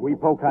gold? We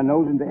poke our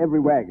nose into every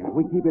wagon. If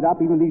we keep it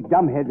up, even these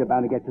dumbheads are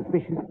bound to get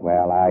suspicious.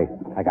 Well, I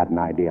got an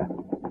idea.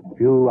 A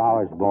few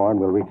hours more and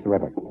we'll reach the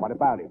river. What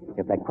about it?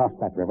 If they cross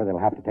that river, they'll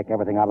have to take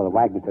everything out of the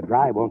wagons to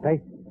dry, won't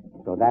they?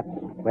 So that's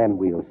when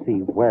we'll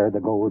see where the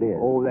gold is.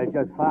 Oh, that's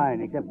just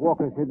fine, except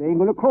Walker said they ain't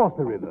going to cross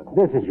the river.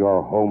 This is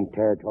your home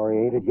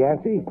territory, ain't it,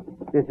 Yancey?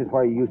 This is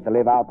where you used to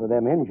live out with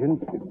them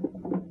Injuns.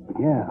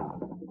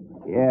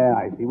 Yeah,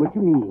 I see what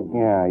you mean.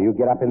 Yeah, you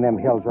get up in them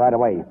hills right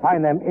away.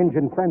 Find them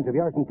Injun friends of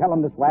yours and tell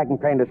them this wagon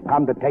train has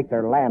come to take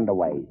their land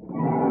away.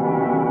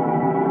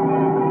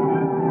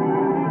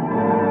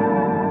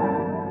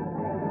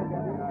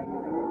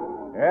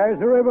 There's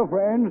the river,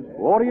 friends.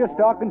 Water your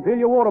stock and fill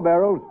your water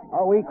barrels.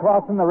 Are we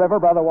crossing the river,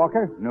 Brother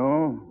Walker?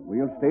 No,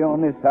 we'll stay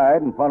on this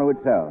side and follow it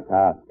south.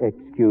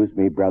 Excuse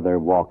me, Brother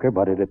Walker,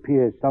 but it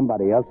appears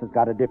somebody else has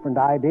got a different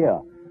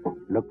idea.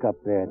 Look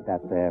up there at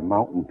that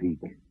mountain peak.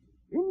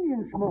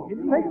 Indian smoke. It's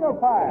making a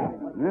fire.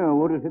 Yeah,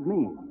 what does it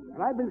mean?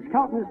 Well, I've been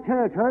scouting this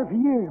territory for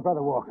years,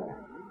 Brother Walker.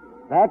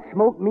 That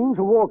smoke means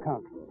a war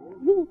country.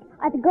 Zeke,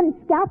 are they going to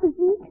scalp us,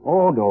 Zeke?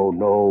 Oh,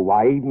 no.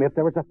 Why, even if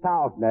there was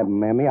 1,000 of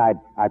them, Emmy, I'd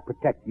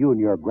protect you and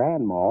your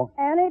grandma.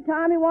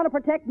 Anytime you want to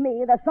protect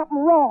me, there's something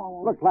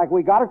wrong. Looks like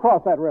we got to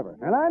cross that river.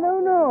 And I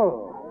don't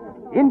know.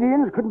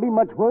 Indians couldn't be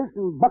much worse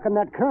than bucking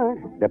that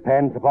current.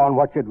 Depends upon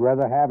what you'd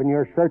rather have in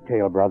your shirt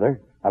tail,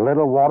 brother. A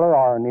little water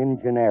or an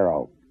Injun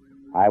arrow.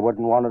 I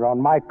wouldn't want it on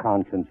my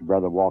conscience,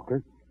 Brother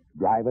Walker.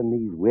 Driving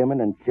these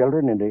women and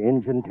children into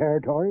Injun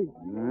territory?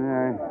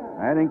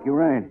 I think you're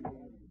right.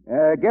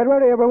 Get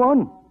ready,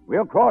 everyone.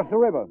 We'll cross the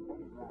river.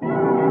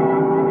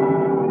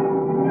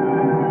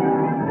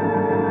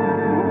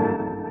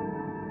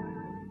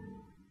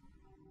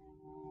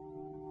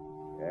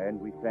 And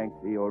we thank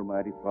thee,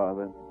 Almighty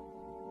Father,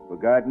 for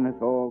guiding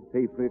us all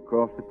safely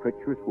across the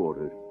treacherous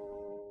waters.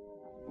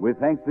 We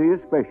thank thee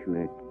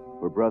especially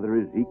for Brother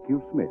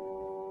Ezekiel Smith,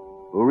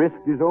 who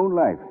risked his own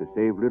life to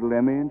save little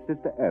Emmy and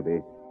Sister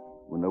Abby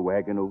when the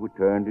wagon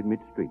overturned in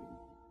midstream.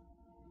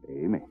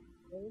 Amen.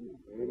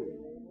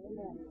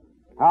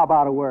 How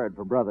about a word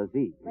for Brother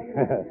Zeke?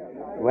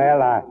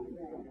 Well,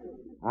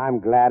 I'm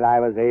glad I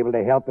was able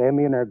to help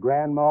Emmy and her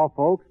grandma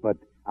folks, but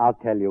I'll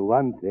tell you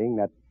one thing,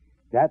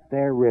 that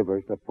there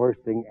river's the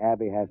first thing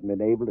Abby hasn't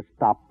been able to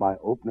stop by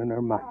opening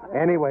her mouth.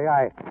 Anyway,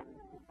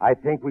 I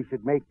think we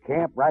should make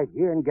camp right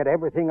here and get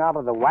everything out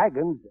of the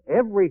wagons,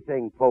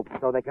 everything, folks,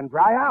 so they can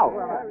dry out.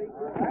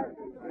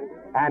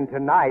 And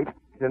tonight,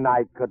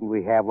 couldn't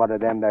we have one of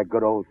them there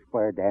good old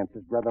square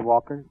dances, Brother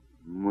Walker?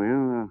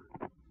 Well,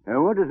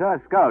 what does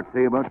our scout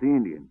say about the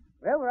Indians?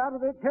 Well, we're out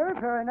of their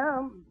territory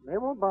now. They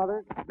won't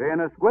bother. Then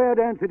a square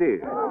dance it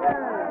is.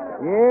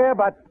 Yeah,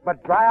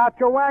 but dry out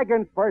your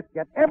wagons first.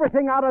 Get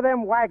everything out of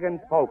them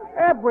wagons, folks.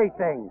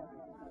 Everything.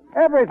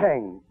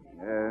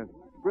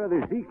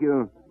 Brother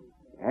Ezekiel,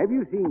 have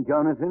you seen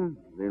Jonathan?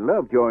 The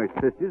Lovejoy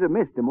sisters have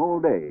missed him all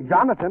day.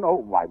 Jonathan? Oh,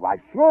 why,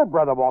 sure,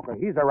 Brother Walker.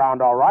 He's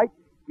around all right.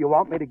 You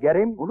want me to get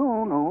him?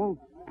 Oh, no.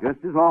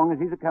 Just as long as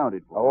he's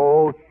accounted for.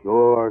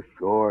 Oh,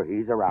 sure.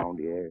 He's around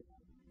here.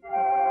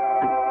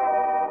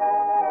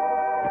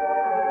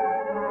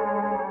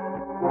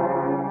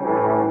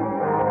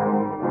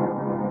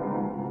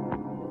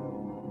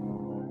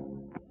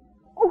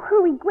 Oh,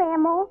 hurry,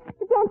 Grandma.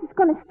 The dance is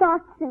going to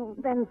start soon.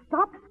 Then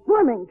stop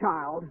squirming,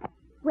 child.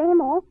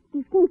 Grandma, do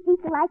you think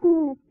Zeke like me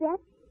in this dress?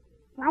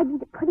 Will I be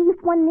the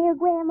prettiest one there,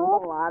 Grandma?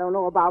 Oh, I don't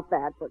know about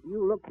that, but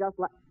you look just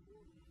like...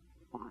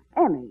 Why,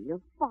 Emmy, your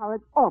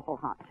forehead's awful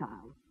hot,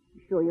 child.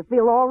 You sure you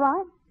feel all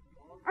right?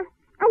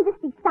 I'm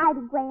just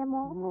excited,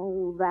 Grandma.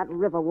 Oh, that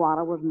river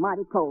water was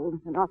mighty cold,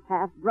 and us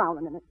half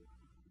drowning in it.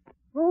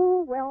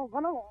 Oh, well,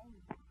 run along.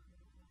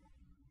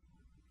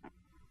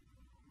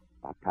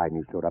 About time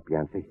you showed up,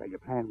 Yancey. Well, your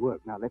plan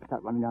worked. Now let's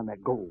start running down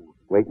that gold.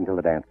 Wait until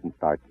the dancing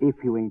starts. If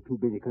you ain't too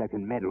busy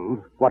collecting medals.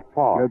 What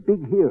for? You're a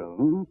big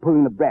hero,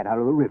 pulling the brat out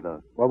of the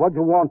river. Well, what'd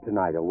you want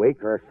tonight, a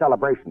wake or a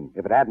celebration?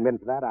 If it hadn't been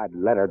for that, I'd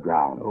let her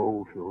drown.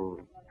 Oh,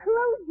 sure.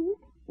 Hello, Zeke.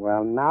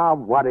 Well, now,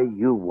 what do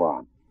you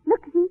want?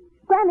 Look, Zeke.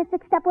 Grandma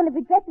fixed up one of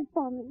her dresses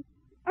for me.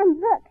 And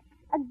look,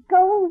 a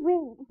gold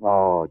ring.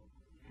 Oh,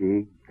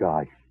 gee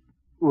gosh.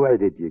 Where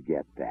did you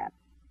get that?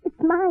 It's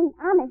mine,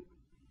 honest.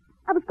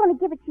 I was going to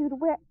give it to you to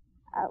wear,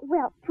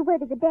 to wear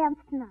to the dance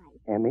tonight.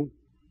 Emmy,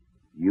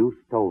 you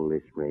stole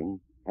this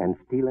ring, and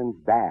stealing's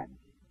bad.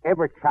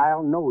 Every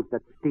child knows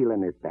that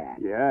stealing is bad.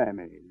 Yeah,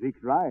 Emmy,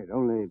 Zeke's right.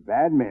 Only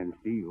bad men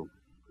steal.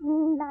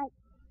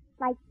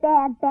 Like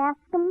Bad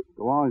Bascombe?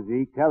 Go on,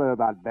 Zeke. Tell her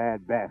about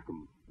Bad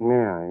Bascomb.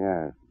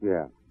 Yeah.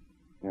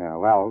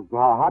 Well,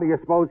 how do you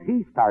suppose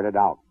he started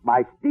out?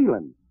 By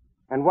stealing.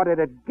 And what did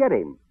it get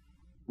him?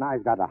 Now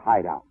he's got a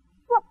hideout.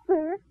 What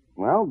for?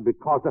 Well,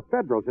 because the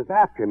Federals is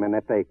after him, and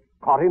if they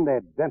caught him,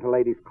 they'd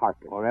ventilate his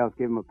carcass. Or else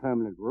give him a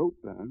permanent rope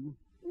burn.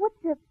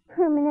 What's a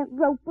permanent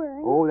rope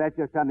burn? Oh, that's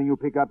just something you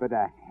pick up at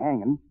a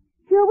hanging.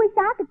 Sure wish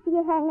I could see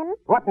a hanging.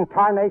 What in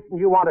tarnation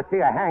you want to see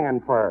a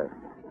hanging for?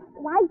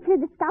 Why, hear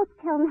the scouts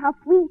tell him how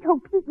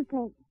Sweet-Toe Pete was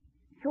named.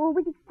 Sure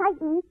was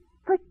exciting.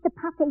 First, the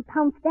posse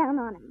pounced down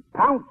on him.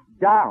 Pounced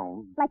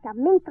down? Like a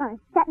mink on a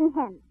setting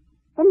hen.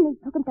 Then they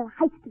took him to the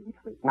high street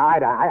suite. No, I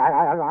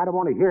don't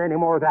want to hear any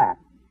more of that.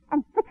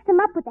 And fixed him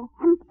up with a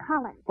hemp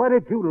collar. Where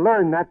did you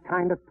learn that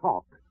kind of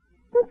talk?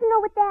 Don't you know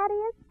what that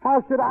is?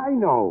 How should I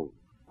know?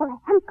 Well, a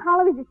hemp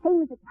collar is the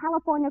same as a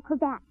California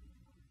cravat.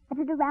 Put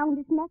it around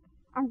his neck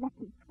and let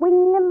him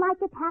swing him like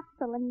a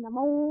tassel in the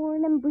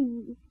morning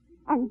breeze.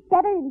 And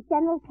better than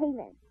General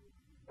Taylor.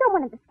 So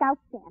one of the scouts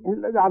said.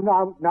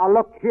 Now,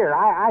 look here.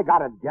 I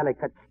got a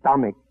delicate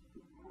stomach.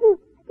 Do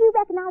you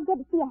reckon I'll get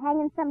to see a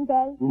hanging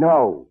someday?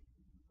 No.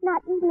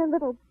 Not even a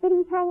little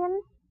bitty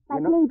hanging?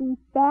 Like maybe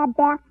Bad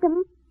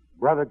Bascomb?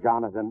 Brother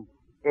Jonathan,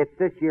 it's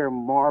this year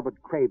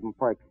morbid craving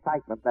for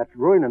excitement that's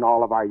ruining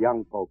all of our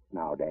young folks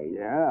nowadays.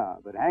 Yeah,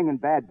 but hanging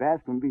Bad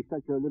Bascomb be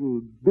such a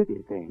little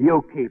bitty thing.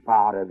 You keep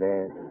out of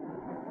this.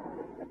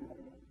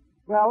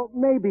 Well,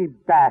 maybe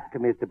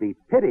Bascomb is to be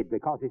pitied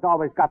because he's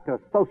always got to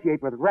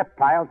associate with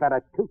reptiles that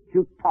are too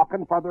cute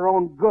talking for their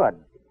own good.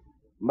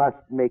 Must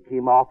make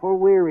him awful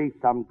weary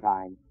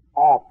sometimes.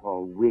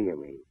 Awful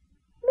weary.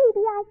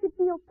 Maybe I should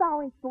feel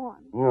sorry for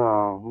him.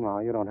 No,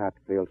 you don't have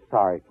to feel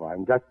sorry for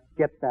him. Just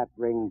get that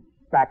ring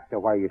back to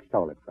where you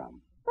stole it from.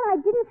 But I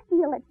didn't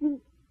steal it,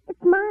 Zeke.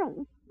 It's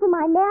mine. For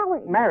my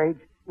marriage. Marriage?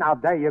 Now,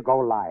 there you go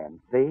lying,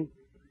 see?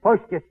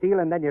 First you steal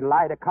and then you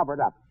lie to cover it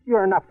up.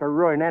 You're enough to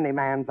ruin any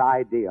man's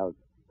ideals.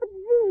 But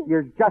Zeke...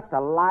 You're just a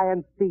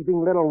lying,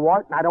 thieving little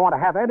wart, and I don't want to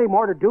have any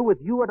more to do with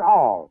you at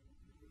all.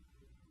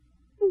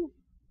 Zeke,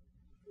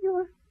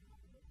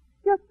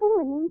 you're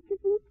fooling, ain't you,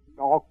 Zeke?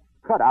 Oh,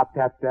 cut out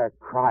that there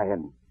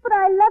crying. But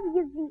I love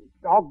you, Zeke.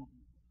 Oh,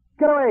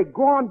 get away.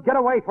 Go on, get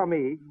away from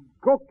me.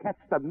 Go catch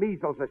the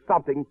measles or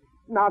something.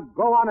 Now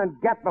go on and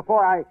get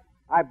before I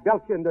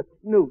belch you in the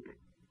snoot.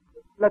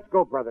 Let's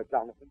go, Brother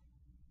Jonathan.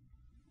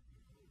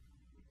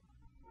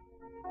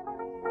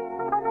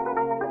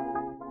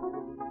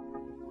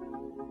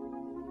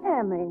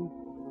 Emmy.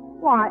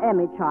 Why,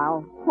 Emmy,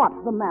 child, what's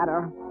the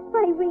matter?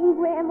 My ring,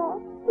 Grandma.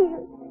 Here,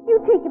 you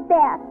take it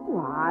back.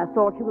 Why, I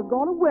thought you were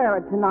going to wear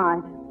it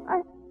tonight.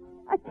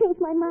 I changed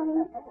my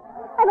mind.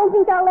 I don't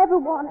think I'll ever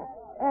want it.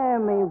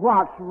 Emmy,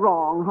 what's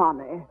wrong,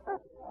 honey?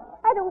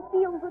 I don't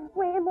feel good,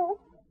 Grandma.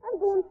 I'm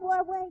going for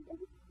our wagon.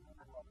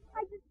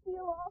 I just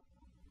feel off.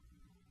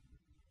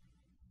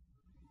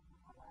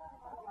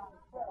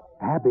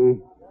 Abby.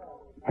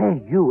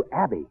 Hey, you,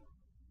 Abby.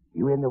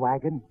 You in the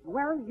wagon?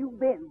 Where have you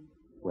been?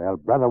 Well,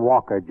 Brother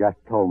Walker just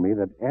told me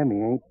that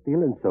Emmy ain't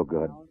feeling so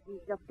good. Oh,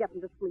 she's just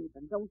getting to sleep,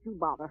 and don't you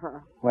bother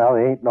her. Well,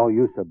 there ain't no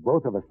use of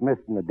both of us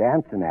missing the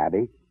dancing,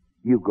 Abby.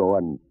 You go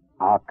and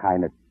I'll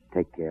kind of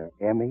take care of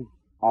Emmy.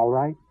 All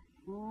right?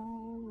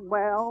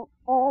 Well,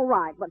 all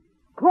right, but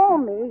call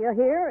me, you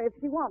hear, if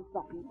she wants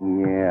something.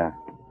 Yeah.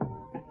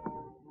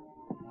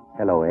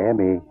 Hello,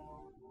 Emmy.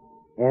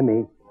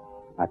 Emmy,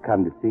 I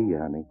come to see you,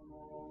 honey.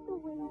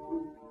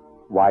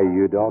 Why,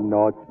 you don't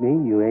know it's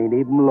me? You ain't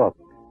even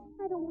looked.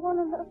 I don't want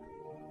to look.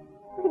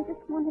 I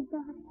just want to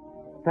die.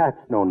 That's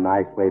no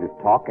nice way to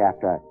talk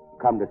after I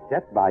come to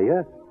sit by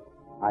you.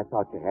 I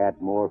thought you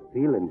had more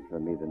feelings for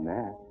me than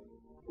that.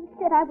 You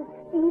said I was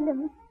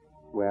stealing.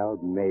 Well,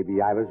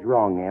 maybe I was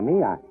wrong,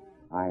 Emmy.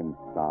 I'm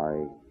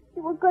sorry.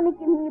 You were going to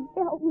give me a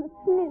belt and a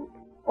snoot.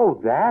 Oh,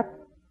 that?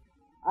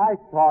 I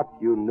thought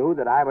you knew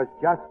that I was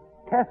just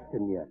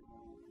testing you.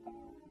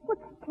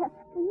 What's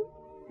testing?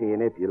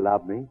 Seeing if you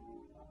love me.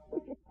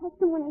 Was you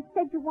testing when you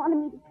said you wanted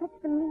me to catch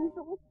the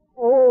measles?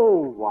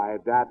 Oh, why,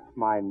 that's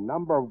my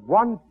number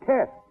one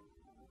test.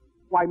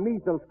 Why,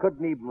 measles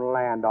couldn't even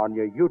land on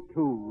you. You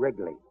too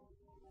wriggly.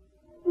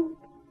 Zeke,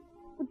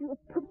 would you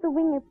have took the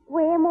ring if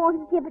Grandma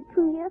had give it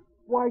to you?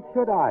 Why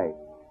should I?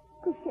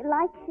 Because she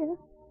likes you.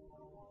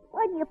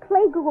 Why do you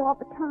plague her all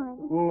the time?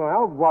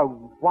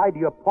 Well, why do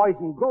you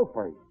poison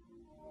gophers?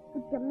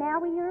 Would you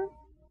marry her?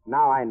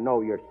 Now I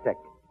know you're sick.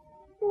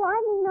 Well, I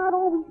may not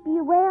always be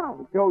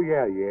around. Oh,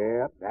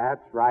 yeah.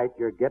 That's right.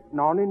 You're getting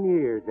on in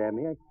years,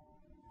 Emmy.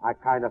 I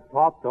kind of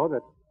thought, though,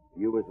 that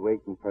you was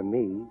waiting for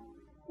me.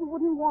 You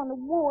wouldn't want a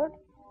wart.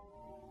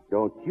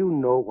 Don't you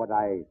know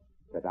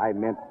that I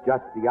meant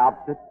just the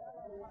opposite?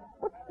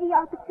 What's the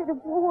opposite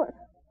of wart?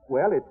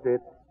 Well,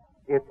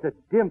 it's a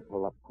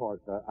dimple, of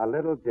course, a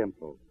little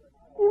dimple.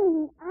 You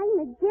mean I'm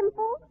a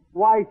dimple?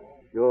 Why,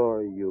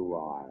 sure you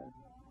are.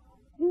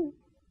 Zeke,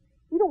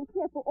 you don't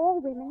care for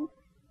all women,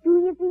 do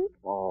you, Zeke?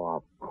 Oh,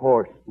 of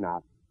course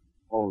not.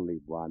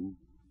 Only one.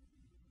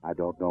 I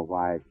don't know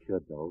why I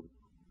should, though.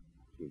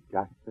 She's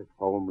just as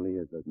homely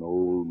as an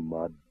old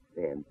mud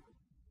fence.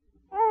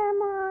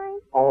 Am I?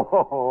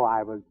 Oh,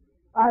 I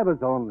was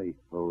only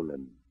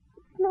fooling.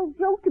 It's no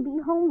joke to be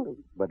homely.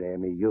 But,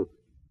 Emmy,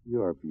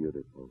 you're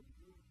beautiful.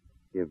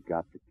 You've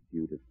got the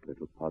cutest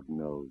little pug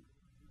nose.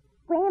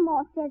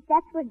 Grandma says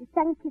that's where the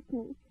sun kissed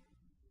me.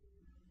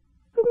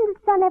 Didn't the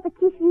sun ever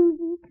kiss you,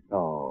 Zeke?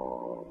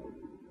 Oh,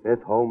 this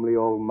homely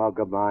old mug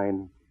of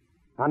mine.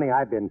 Honey,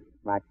 I've been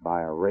smacked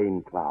by a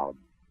rain cloud.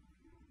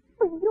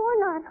 But you're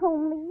not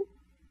homely.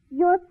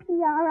 You're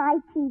Prity.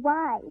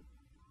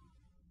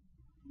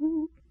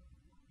 Zeke,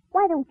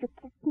 why don't you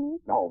kiss me?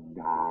 Oh,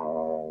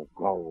 no.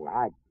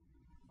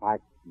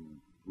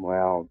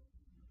 Well,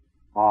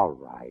 all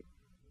right.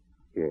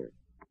 Here.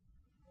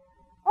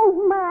 Oh,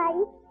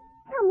 my.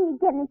 Tell me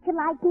again that you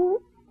like me.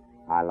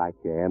 I like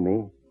you,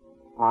 Emmy.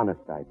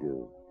 Honest, I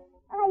do.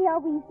 I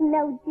always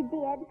knowed you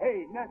did.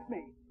 Hey, that's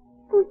me.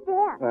 Who's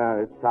that?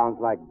 It sounds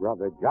like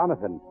Brother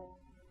Jonathan.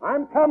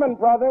 I'm coming,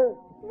 brother.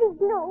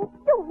 Zeke, no.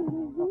 Don't leave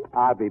me, Zeke.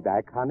 I'll be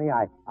back, honey.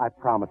 I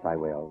promise I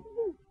will.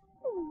 Zeke,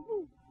 please,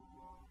 Zeke.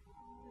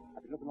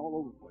 I've been looking all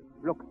over for you.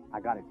 Look, I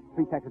got it.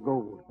 3 sacks of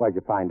gold. Where'd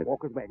you find it?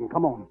 Walker's wagon.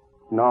 Come on.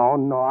 No,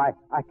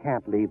 I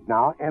can't leave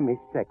now. Emmy's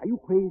sick. Are you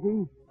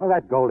crazy? Well,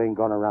 that gold ain't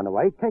gonna run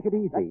away. Take it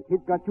easy. That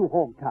kid's got you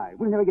hog-tied.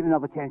 We'll never get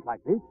another chance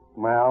like this.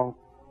 Well,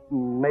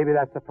 maybe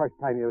that's the first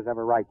time you was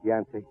ever right,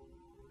 Yancey.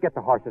 Get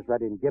the horses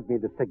ready and give me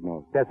the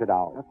signal. Desert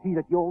Owl. I'll see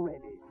that you're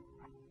ready.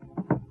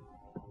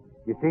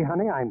 You see,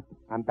 honey,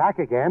 I'm back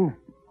again.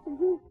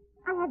 Zeke,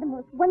 I had the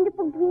most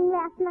wonderful dream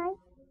last night.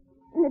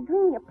 In the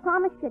dream, you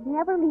promised you'd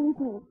never leave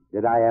me.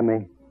 Did I,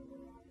 Emmy?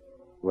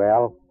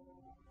 Well,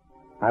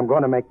 I'm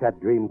going to make that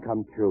dream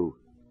come true.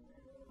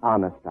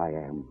 Honest, I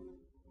am.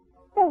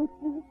 Thanks,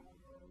 Zeke.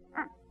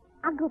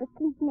 I'll go to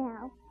sleep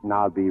now. And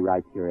I'll be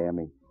right here,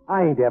 Emmy.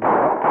 I ain't ever...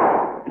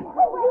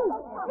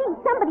 Oh,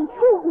 Zeke, somebody's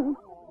shooting.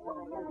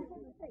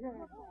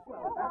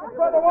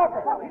 Brother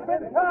Walker, he's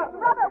been shot.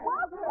 Brother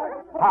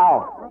Walker?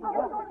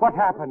 How? What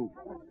happened?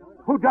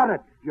 Who done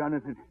it?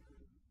 Jonathan.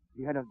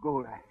 He had a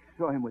gold. I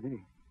saw him with it.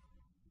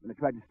 When I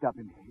tried to stop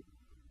him,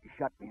 he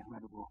shot me and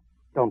ran away.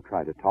 Don't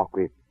try to talk.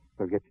 We'll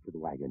get you to the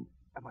wagon.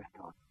 I must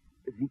talk.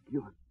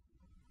 Ezekiel,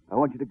 I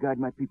want you to guide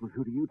my people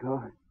through to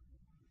Utah.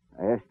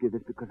 I ask you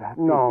this because I have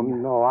to.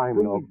 No, I'm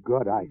please, no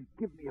good. Please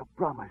give me a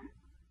promise.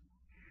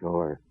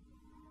 Sure.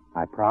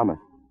 I promise.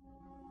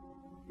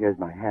 Here's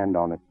my hand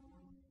on it.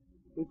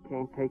 He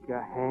can't take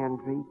your hand,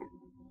 Zeke.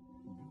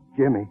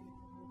 Jimmy.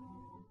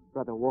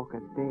 Brother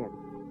Walker's dead.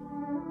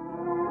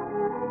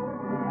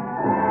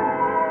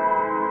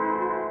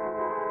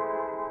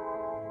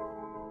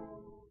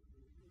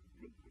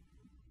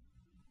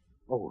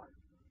 Oh,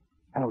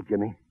 hello,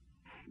 Jimmy.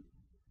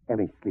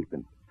 Emmy's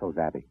sleeping. So's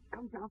Abby.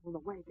 Come down from the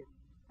wagon.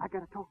 I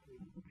gotta talk to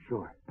you.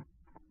 Sure.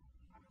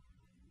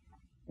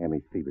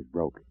 Emmy's fever's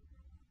broke.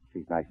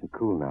 She's nice and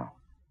cool now.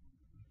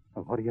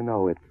 Well, what do you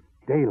know? It's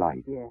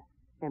daylight. Yeah.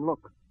 And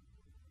look.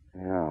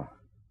 Yeah.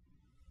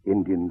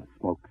 Indian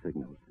smoke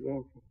signals.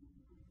 Yancey.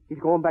 He's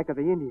going back to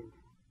the Indians.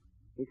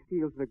 He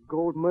steals the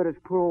gold, murders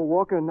poor old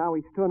Walker, and now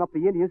he's stirring up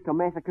the Indians to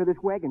massacre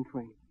this wagon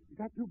train. Is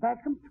that you,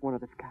 Bascombe? It's one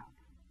of the scouts.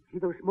 See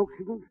those smoke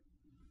signals?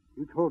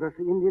 You told us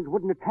the Indians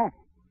wouldn't attack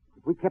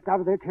if we kept out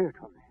of their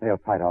territory. They'll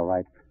fight all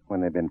right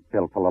when they've been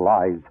filled full of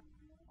lies.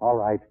 All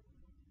right.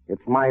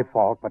 It's my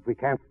fault, but we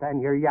can't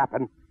stand here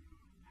yapping.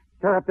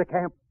 Stir up the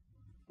camp.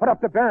 Put up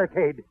the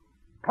barricade.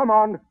 Come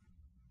on.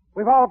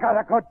 We've all got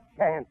a good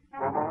chance.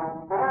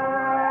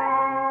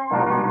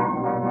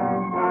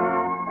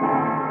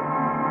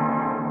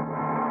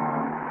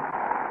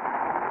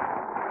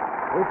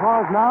 We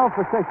pause now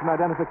for station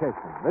identification.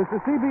 This is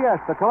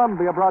CBS, the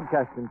Columbia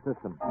Broadcasting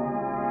System.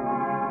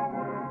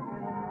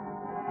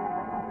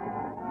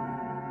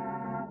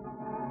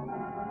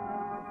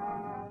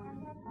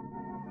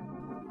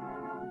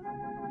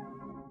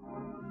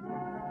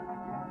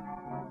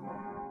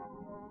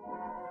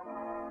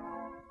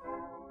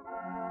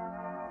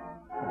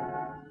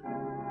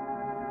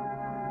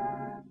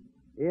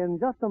 In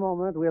just a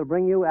moment, we'll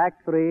bring you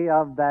Act 3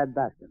 of Bad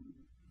Bascomb.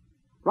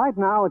 Right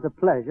now, it's a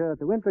pleasure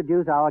to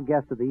introduce our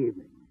guest of the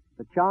evening,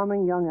 the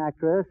charming young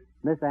actress,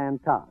 Miss Ann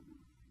Todd.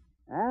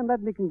 And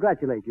let me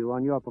congratulate you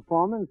on your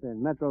performance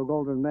in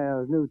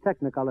Metro-Goldwyn-Mayer's new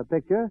Technicolor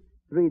picture,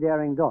 Three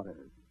Daring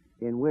Daughters,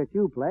 in which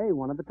you play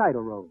one of the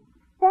title roles.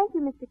 Thank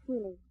you, Mr.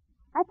 Keeley.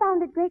 I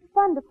found it great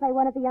fun to play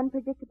one of the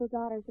unpredictable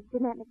daughters of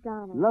Jeanette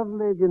MacDonald.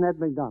 Lovely Jeanette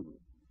MacDonald.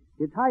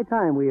 It's high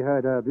time we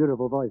heard her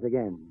beautiful voice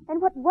again.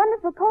 And what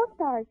wonderful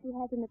co-stars she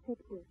has in the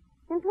picture,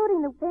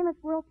 including the famous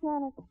world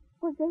pianist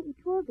Jose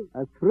Iturbi.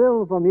 A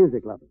thrill for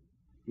music lovers.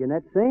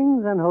 Jeanette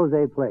sings and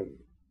Jose plays.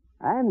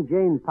 And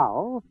Jane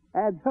Powell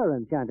adds her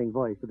enchanting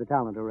voice to the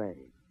talent array.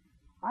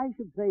 I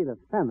should say the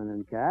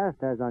feminine cast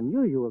has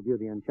unusual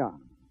beauty and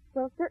charm.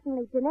 Well,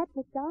 certainly Jeanette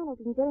MacDonald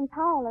and Jane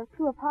Powell are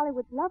two of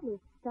Hollywood's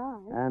loveliest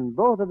stars. And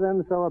both of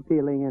them so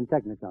appealing in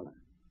Technicolor.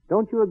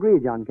 Don't you agree,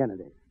 John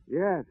Kennedy?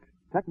 Yes.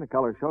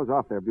 Technicolor shows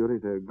off their beauty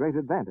to great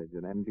advantage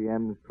in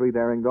MGM's Three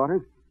Daring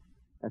Daughters,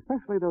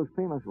 especially those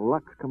famous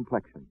Lux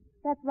complexions.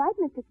 That's right,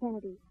 Mr.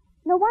 Kennedy.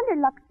 No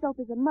wonder Lux soap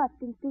is a must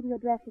in studio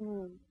dressing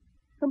rooms.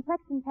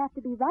 Complexions have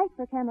to be right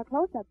for camera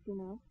close-ups, you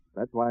know.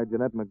 That's why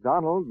Jeanette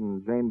MacDonald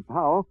and Jane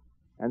Powell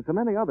and so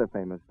many other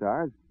famous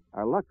stars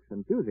are Lux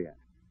enthusiasts.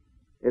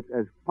 It's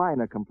as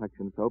fine a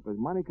complexion soap as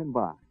money can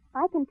buy.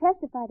 I can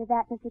testify to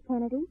that, Mr.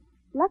 Kennedy.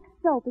 Lux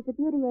soap is a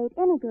beauty aid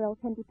any girl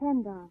can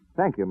depend on.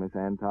 Thank you, Miss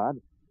Ann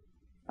Todd.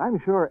 I'm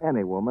sure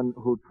any woman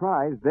who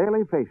tries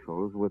daily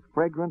facials with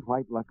fragrant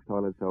white Lux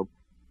toilet soap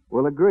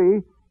will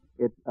agree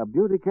it's a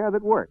beauty care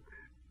that works.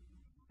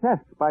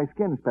 Tests by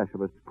skin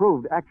specialists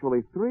proved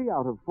actually 3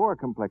 out of 4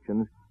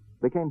 complexions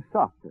became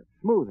softer,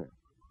 smoother,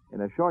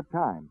 in a short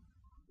time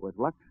with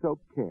Lux soap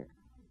care.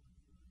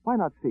 Why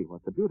not see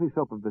what the beauty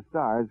soap of the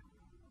stars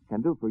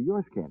can do for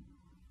your skin?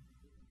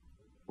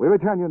 We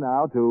return you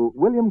now to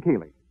William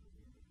Keeley.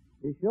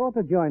 Be sure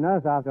to join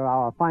us after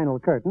our final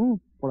curtain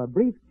for a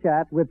brief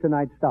chat with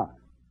tonight's star.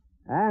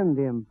 And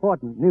the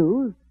important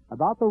news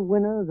about the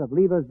winners of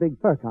Lever's Big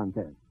Fur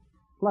Contest.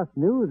 Plus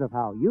news of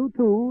how you,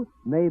 too,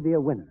 may be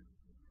a winner.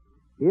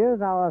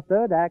 Here's our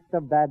third act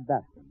of Bad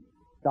Bascomb,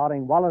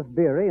 starring Wallace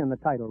Beery in the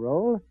title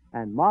role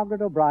and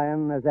Margaret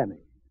O'Brien as Emmy.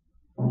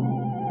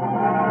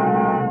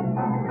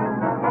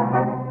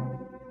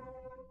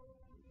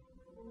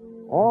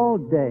 All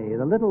day,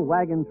 the little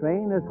wagon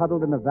train is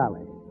huddled in the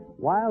valley,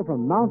 while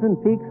from mountain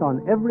peaks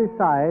on every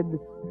side,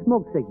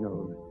 smoke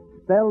signals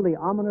spell the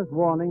ominous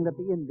warning that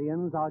the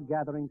Indians are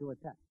gathering to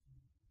attack.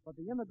 But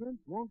the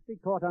immigrants won't be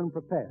caught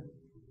unprepared.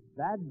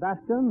 Bad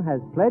Bascomb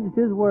has pledged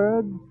his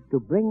word to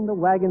bring the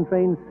wagon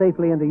train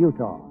safely into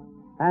Utah.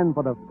 And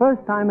for the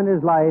first time in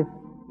his life,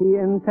 he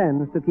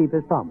intends to keep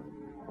his promise.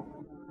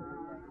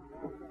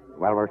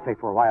 Well, we're safe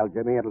for a while,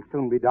 Jimmy. It'll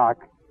soon be dark.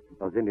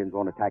 Those Indians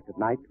won't attack at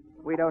night.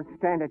 We don't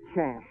stand a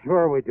chance.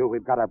 Sure we do.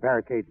 We've got our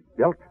barricades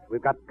built.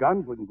 We've got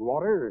guns. We can go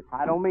water.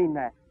 I don't mean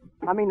that.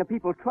 I mean the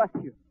people trust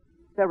you.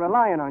 They're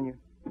relying on you.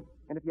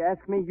 And if you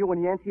ask me, you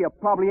and Yancey are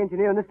probably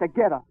engineering this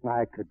together.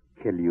 I could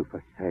kill you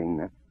for saying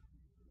that.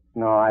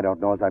 No, I don't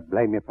know as I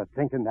blame you for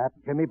thinking that,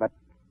 Jimmy, but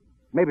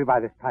maybe by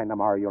this time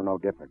tomorrow you'll know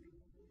different.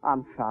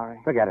 I'm sorry.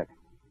 Forget it.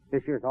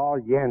 This year's all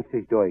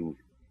Yancey's doings.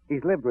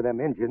 He's lived with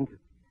them Indians.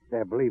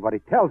 They'll believe what he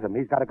tells them.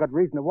 He's got a good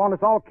reason to want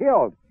us all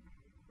killed.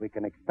 We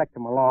can expect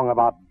him along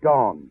about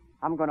dawn.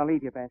 I'm going to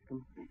leave you,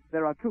 Bascomb.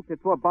 There are troops at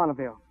Fort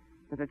Bonneville.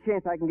 There's a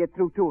chance I can get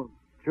through to them.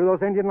 Through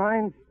those Indian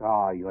lines?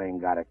 Oh, you ain't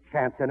got a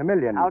chance in a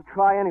million. I'll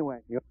try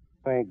anyway. You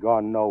ain't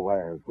going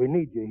nowhere. We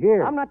need you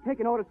here. I'm not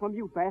taking orders from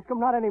you, Bascomb.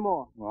 Not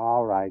anymore.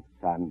 All right,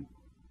 son.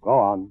 Go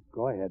on.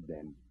 Go ahead,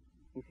 then.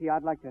 You see,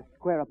 I'd like to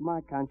square up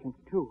my conscience,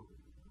 too.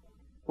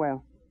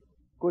 Well,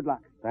 good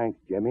luck. Thanks,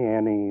 Jimmy.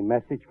 Any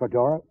message for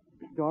Dora?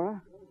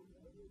 Dora?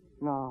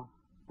 No.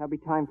 There'll be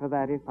time for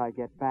that if I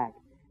get back.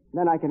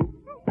 Then I can...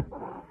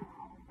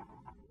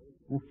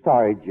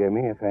 Sorry,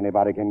 Jimmy. If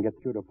anybody can get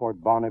through to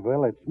Fort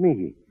Bonneville, it's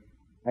me.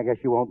 I guess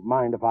you won't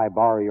mind if I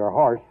borrow your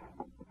horse.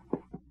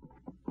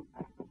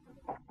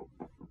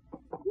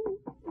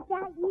 Is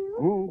that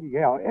you?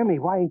 Yeah. Emmy,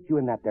 why ain't you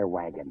in that there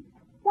wagon?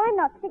 Why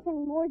not sick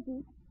anymore,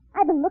 Zeke?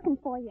 I've been looking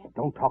for you.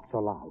 Don't talk so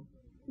loud.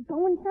 You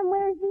going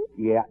somewhere,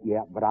 Zeke?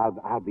 Yeah, but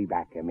I'll be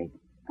back, Emmy.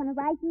 Gonna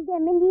ride through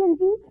them Indians,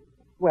 Zeke?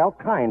 Well,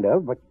 kind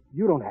of, but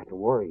you don't have to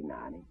worry,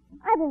 Nani.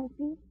 I won't,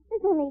 Zeke.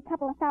 There's only a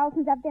couple of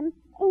thousands of them,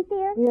 ain't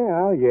there?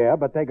 Yeah,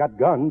 but they got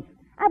guns.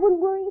 I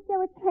wouldn't worry if there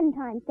were 10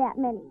 times that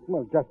many.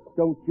 Well, just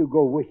don't you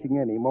go wishing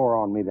any more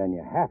on me than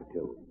you have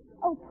to.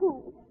 Oh,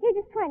 pooh. You're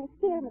just trying to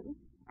scare me.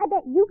 I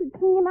bet you could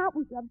clean them out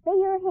with your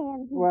bare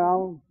hands. Zeke.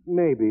 Well,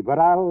 maybe, but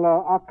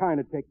I'll kind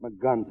of take my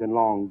guns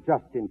along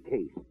just in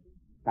case.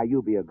 Now,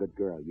 you be a good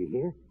girl, you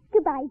hear?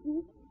 Goodbye,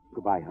 Zeke.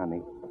 Goodbye,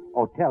 honey.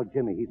 Oh, tell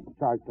Jimmy he's in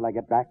charge till I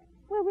get back.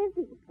 Where is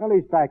he? Well,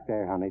 he's back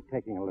there, honey,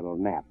 taking a little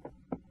nap.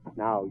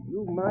 Now,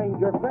 you mind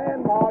your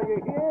fan while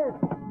you're here.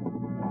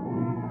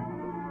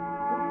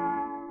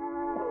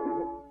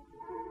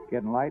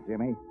 Getting light,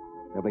 Jimmy.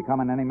 They'll be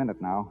coming any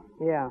minute now.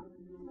 Yeah.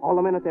 All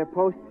the men at their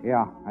posts?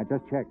 Yeah, I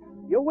just checked.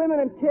 You women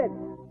and kids,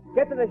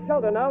 get to the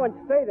shelter now and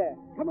stay there.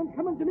 Come on,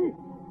 Jimmy.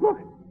 Look!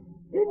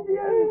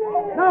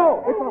 Indians!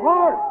 No, it's a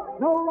horse.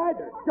 No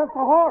rider, just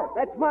a horse.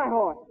 That's my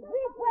horse.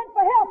 Zeke went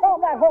for help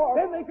on that horse.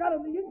 Then they got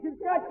him. The Indians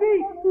got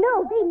Zeke.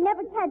 No, they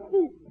never catch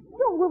Zeke.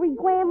 Don't worry,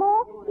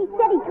 Grandma. He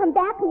said he'd come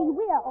back, and he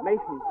will.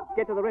 Mason,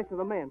 get to the rest of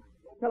the men.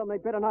 Tell them they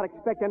better not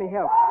expect any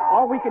help.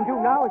 All we can do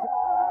now is...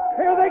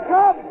 Here they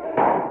come!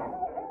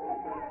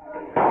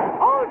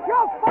 Hold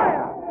your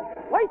fire!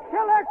 Wait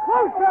till they're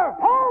closer!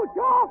 Hold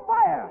your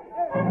fire!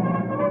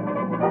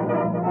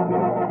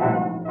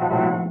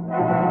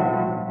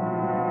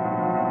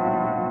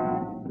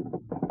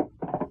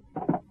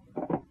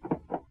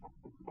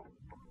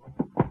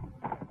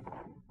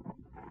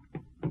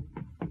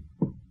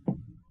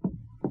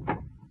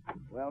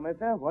 Well,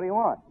 mister, what do you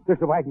want?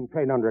 There's a wagon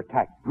train under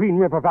attack. Green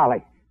River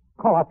Valley.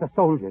 Call out the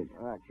soldiers.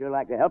 I'd sure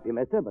like to help you,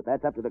 mister, but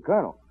that's up to the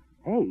colonel.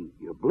 Hey,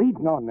 you're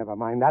bleeding. No, never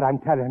mind that. I'm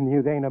telling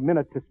you, there ain't a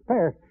minute to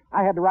spare.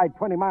 I had to ride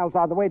 20 miles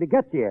out of the way to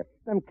get here.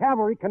 Them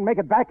cavalry can make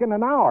it back in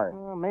an hour.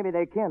 Well, maybe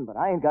they can, but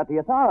I ain't got the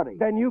authority.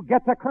 Then you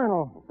get the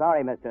colonel.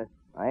 Sorry, mister.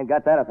 I ain't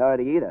got that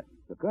authority either.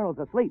 The colonel's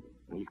asleep.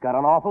 He's got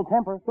an awful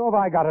temper. So have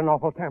I got an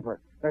awful temper.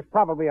 There's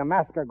probably a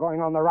massacre going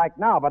on there right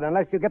now, but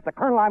unless you get the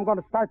colonel, I'm going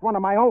to start one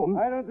of my own.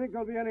 I don't think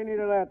there'll be any need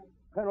of that.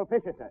 Colonel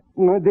Fisher, sir.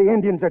 The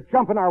Indians are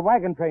jumping our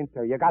wagon train,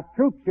 sir. You got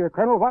troops here,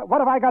 Colonel. What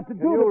have I got to do?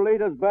 Can you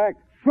lead us back?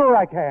 Sure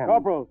I can.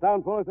 Corporal,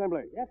 sound full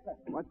assembly. Yes, sir.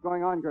 What's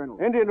going on, Colonel?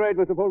 Indian raid,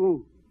 Mr.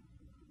 Fulton.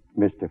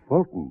 Mr.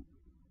 Fulton?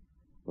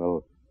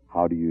 Well,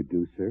 how do you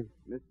do, sir?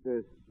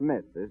 Mr.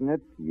 Smith, isn't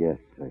it? Yes,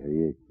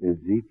 sir.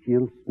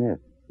 Ezekiel Smith.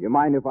 You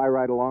mind if I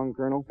ride along,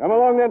 Colonel? Come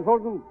along then,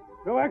 Fulton.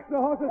 2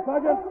 extra horses,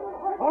 Sergeant.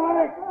 All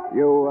right.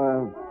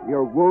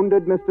 You're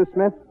wounded, Mr.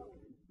 Smith?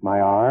 My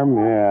arm?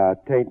 Yeah,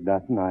 tain't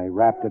nothing. I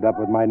wrapped it up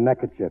with my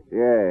neckerchief.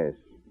 Yes.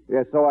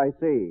 Yes, so I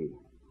see.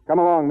 Come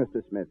along,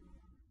 Mr. Smith.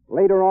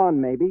 Later on,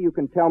 maybe, you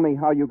can tell me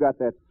how you got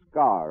that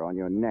scar on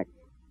your neck.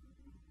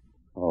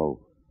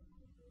 Oh,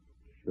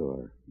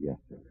 sure. Yes,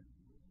 sir.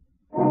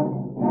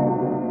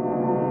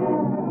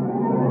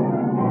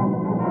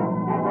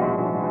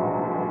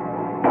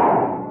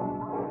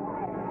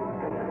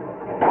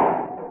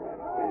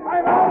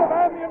 I'm out of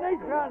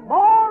ammunition.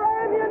 More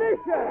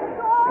ammunition.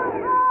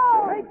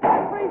 Make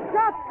every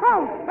shot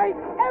count. Make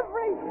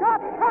every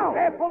shot count.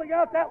 They're pulling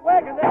out that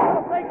wagon. They're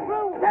going to break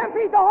through.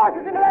 Stampede the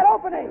horses into that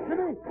opening.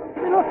 Jimmy,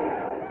 look.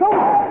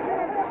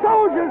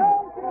 Soldiers.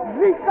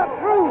 Zeke got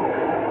through.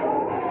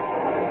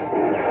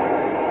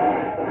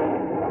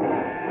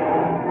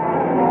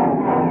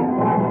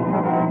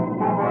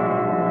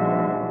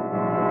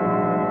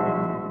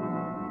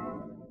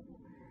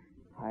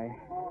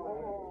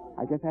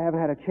 I guess I haven't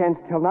had a chance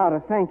till now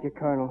to thank you,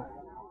 Colonel.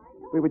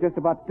 We were just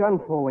about done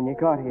for when you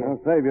got here. I'll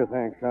save your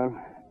thanks, son.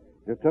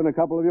 Just turn a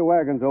couple of your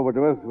wagons over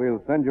to us.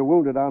 We'll send you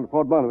wounded down to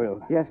Fort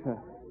Bonneville. Yes, sir.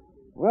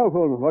 Well,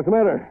 Fulton, what's the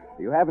matter?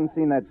 You haven't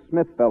seen that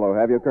Smith fellow,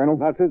 have you, Colonel?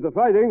 Not since the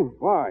fighting.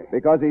 Why?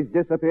 Because he's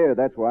disappeared,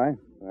 that's why.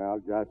 Well,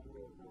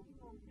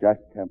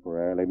 just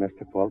temporarily,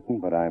 Mr. Fulton,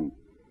 but I'm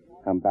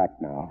back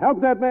now.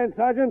 Help that man,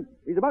 Sergeant.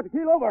 He's about to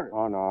keel over.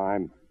 Oh, no,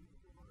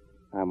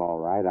 I'm all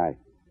right. I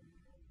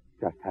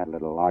just had a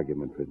little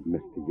argument with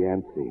Mr.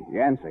 Yancey.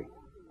 Yancey?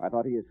 I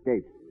thought he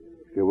escaped.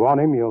 If you want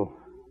him, you'll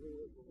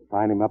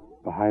find him up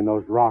behind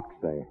those rocks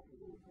there.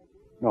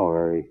 No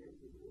hurry.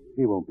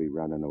 He won't be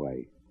running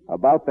away.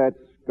 About that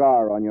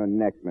scar on your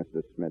neck,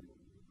 Mr. Smith.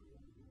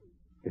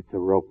 It's a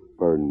rope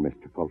burn,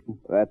 Mr. Fulton.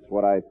 That's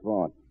what I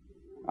thought.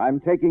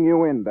 I'm taking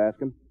you in,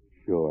 Bascomb.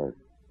 Sure.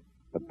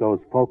 But those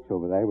folks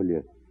over there, will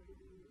you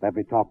let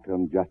me talk to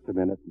them just a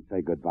minute and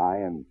say goodbye?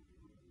 And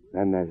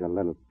then there's a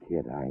little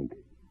kid. I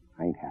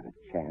ain't had a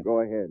chance.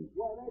 Go ahead.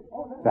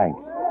 Thanks.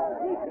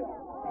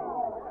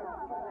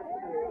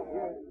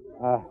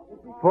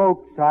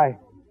 Folks, I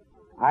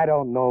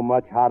don't know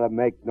much how to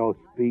make no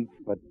speech,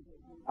 but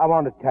I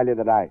want to tell you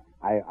that I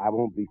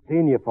won't be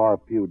seeing you for a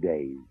few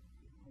days.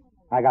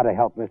 I got to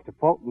help Mr.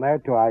 Fulton there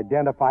to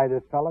identify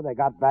this fella they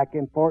got back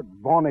in Fort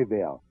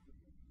Bonneville.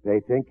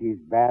 They think he's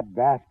Bad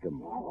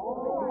Bascombe.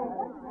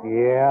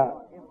 Yeah.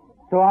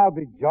 So I'll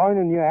be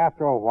joining you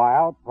after a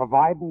while,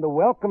 providing the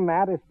welcome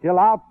mat is still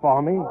out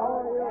for me.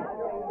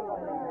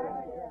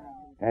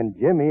 And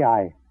Jimmy,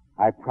 I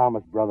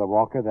promised Brother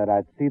Walker that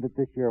I'd see that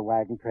this year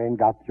wagon train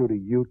got through to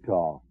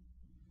Utah.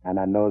 And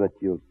I know that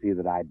you'll see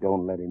that I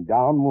don't let him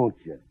down, won't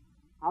you?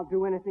 I'll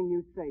do anything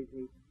you say,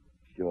 Zeke.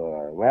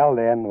 Sure. Well,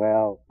 then,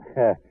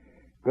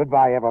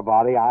 goodbye,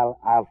 everybody.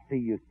 I'll see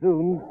you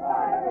soon.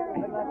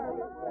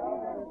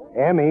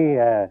 Emmy,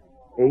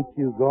 ain't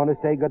you going to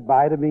say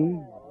goodbye to me?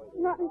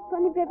 Not in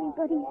front of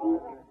everybody,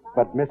 Zeke.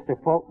 But Mr.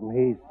 Fulton,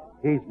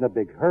 he's in a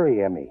big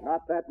hurry, Emmy.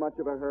 Not that much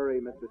of a hurry,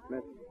 Mr.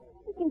 Smith.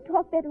 You can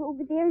talk better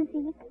over there,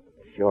 Zeke.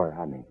 Sure,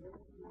 honey.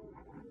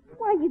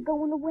 Why are you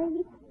going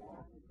away?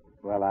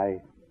 Well,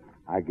 I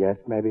guess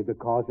maybe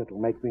because it'll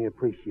make me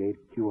appreciate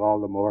you all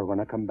the more when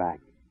I come back.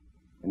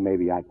 And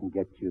maybe I can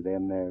get you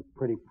them there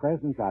pretty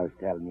presents I was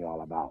telling you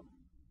all about.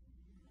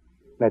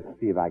 Let's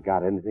see if I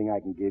got anything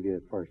I can give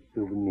you for a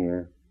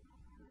souvenir.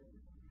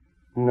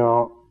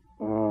 No.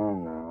 Oh,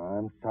 no.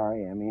 I'm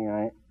sorry, Emmy.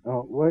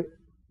 Wait.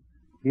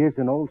 Here's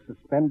an old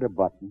suspender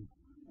button.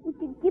 Would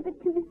you give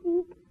it to me,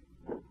 Zeke?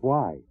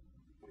 Why?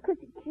 Because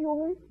it's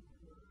yours.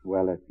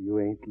 Well, if you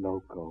ain't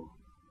loco.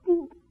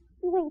 Zeke,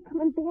 you ain't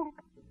coming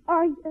back,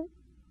 are you?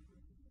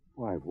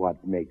 Why,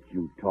 what makes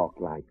you talk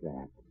like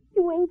that?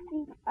 You ain't,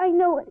 Zeke. I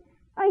know it.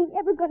 I ain't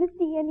ever going to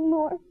see you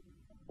anymore.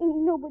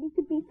 Ain't nobody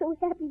could be so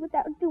happy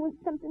without doing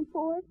something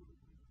for us.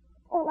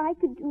 All I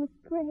could do was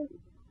pray.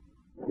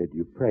 Did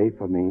you pray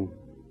for me?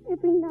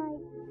 Every night.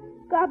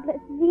 God bless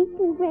Zeke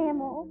and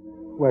Grandma.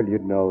 Well, you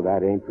know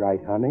that ain't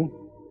right, honey.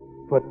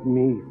 Put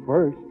me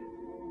first.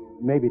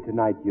 Maybe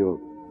tonight you'll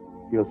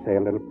say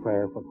a little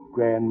prayer for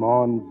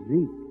Grandma and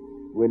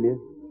Zeke, will you?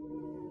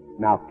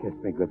 Now kiss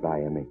me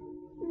goodbye, Emmy.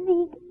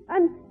 Zeke,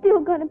 I'm still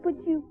going to put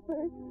you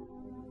first.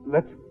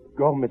 Let's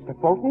go, Mr.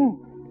 Fulton.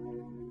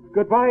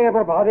 Goodbye,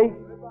 everybody.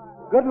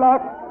 Good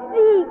luck.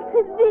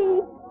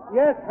 Zeke.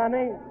 Yes,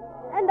 honey.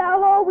 And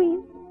I'll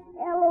always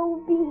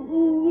LOVE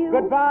you.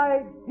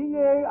 Goodbye,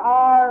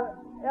 DARLIN.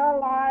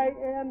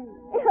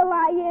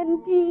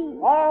 LING.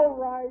 All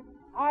right,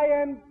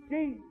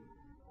 ING.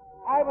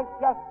 I was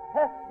just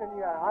testing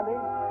you, honey.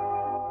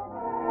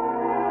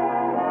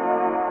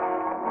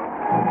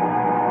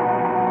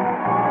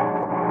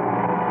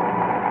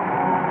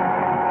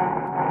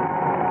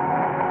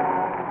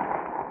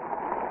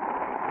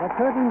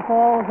 curtain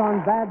falls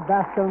on Bad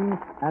Bascombe,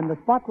 and the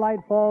spotlight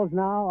falls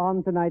now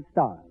on tonight's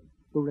stars,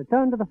 who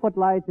return to the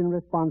footlights in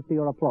response to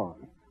your applause.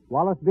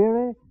 Wallace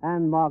Beery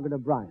and Margaret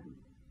O'Brien.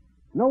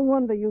 No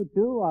wonder you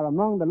two are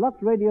among the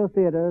Lux Radio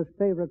Theater's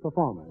favorite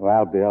performers.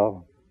 Well,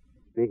 Bill,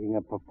 speaking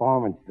of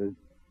performances,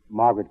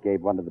 Margaret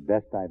gave one of the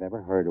best I've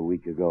ever heard a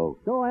week ago.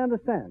 So I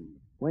understand,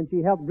 when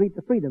she helped greet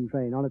the Freedom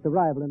Train on its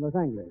arrival in Los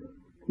Angeles.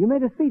 You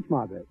made a speech,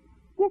 Margaret.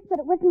 Yes, but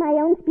it wasn't my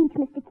own speech,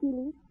 Mr.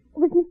 Keeley. It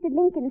was Mr.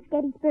 Lincoln's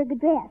Gettysburg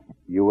Address.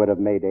 You would have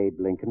made Abe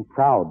Lincoln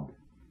proud.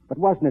 But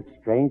wasn't it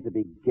strange to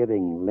be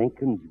giving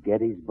Lincoln's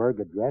Gettysburg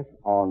Address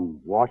on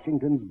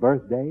Washington's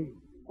birthday?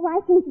 Well, I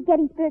think the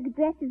Gettysburg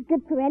Address is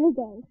good for any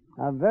day.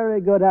 A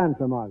very good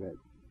answer, Margaret.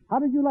 How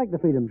did you like the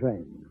Freedom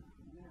Train?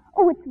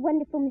 Oh, it's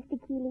wonderful, Mr.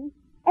 Keeley.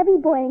 Every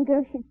boy and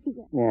girl should see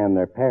it. Yeah, and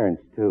their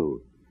parents,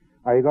 too.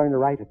 Are you going to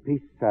write a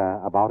piece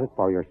about it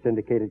for your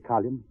syndicated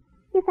column?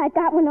 Yes, I've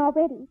got one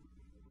already.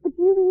 Would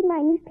you read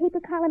my newspaper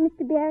column,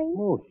 Mr. Beery?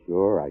 Oh,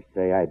 sure, I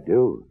say I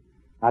do.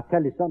 I'll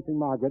tell you something,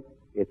 Margaret.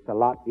 It's a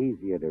lot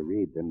easier to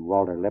read than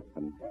Walter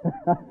Lippmann.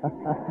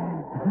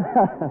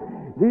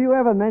 Do you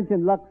ever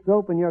mention Lux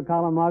soap in your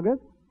column, Margaret?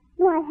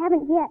 No, I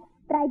haven't yet,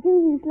 but I do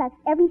use Lux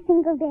every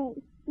single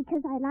day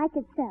because I like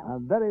it so. A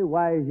very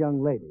wise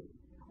young lady.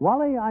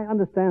 Wally, I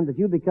understand that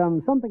you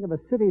become something of a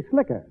city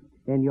slicker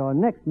in your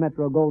next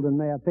Metro Golden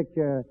Mayer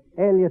picture,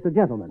 Alias a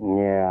Gentleman.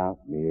 Yeah,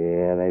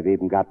 they've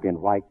even got me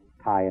in white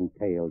tie and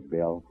tails,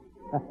 Bill.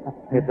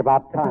 It's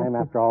about time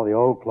after all the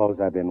old clothes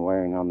I've been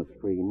wearing on the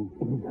screen.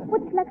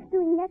 What's Lux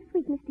doing next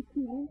week, Mr.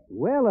 Keeley?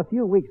 Well, a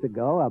few weeks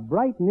ago, a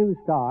bright new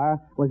star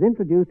was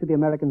introduced to the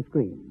American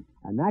screen.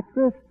 An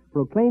actress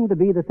proclaimed to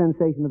be the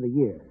sensation of the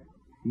year.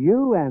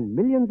 You and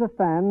millions of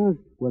fans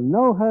will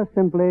know her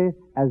simply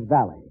as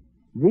Valley.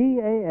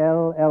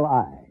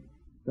 V-A-L-L-I.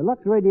 The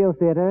Lux Radio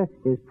Theater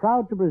is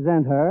proud to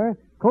present her,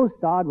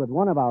 co-starred with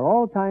one of our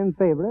all-time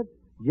favorites,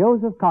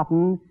 Joseph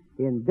Cotton,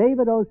 in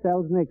David O.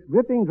 Selznick's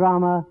gripping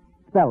drama,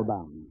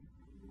 Spellbound.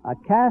 A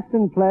cast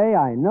and play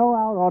I know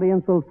our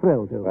audience will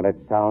thrill to. Well, it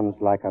sounds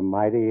like a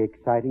mighty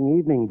exciting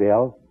evening,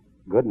 Bill.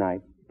 Good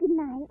night. Good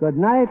night. Good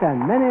night,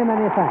 and many,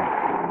 many thanks.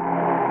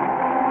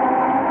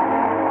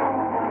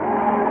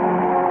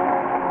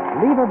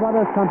 Lever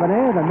Brothers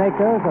Company, the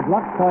makers of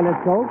Lux Toilet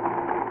Soap,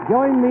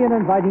 join me in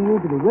inviting you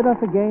to be with us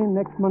again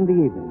next Monday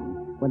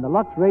evening when the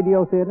Lux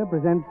Radio Theater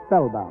presents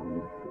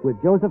Spellbound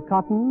with Joseph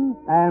Cotton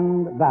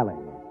and Valley.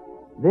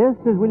 This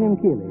is William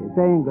Keeley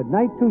saying good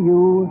night to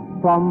you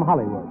from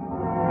Hollywood.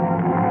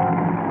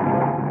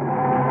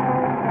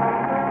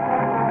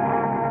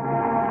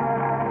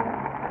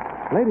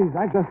 Ladies,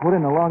 I just put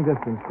in a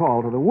long-distance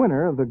call to the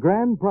winner of the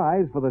grand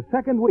prize for the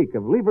second week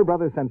of Lever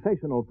Brothers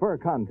Sensational Fur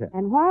Contest.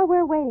 And while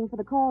we're waiting for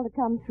the call to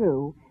come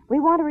through, we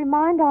want to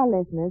remind our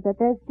listeners that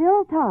there's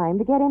still time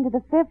to get into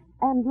the fifth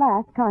and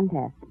last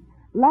contest.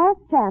 Last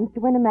chance to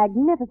win a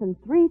magnificent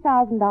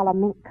 $3,000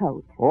 mink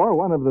coat. Or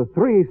one of the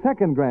 3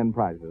 second grand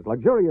prizes,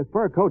 luxurious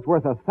fur coats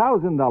worth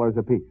 $1,000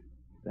 apiece.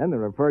 Then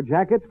there are fur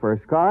jackets, fur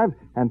scarves,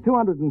 and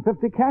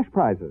 250 cash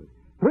prizes.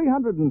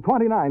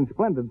 329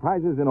 splendid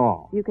prizes in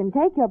all. You can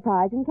take your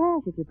prize in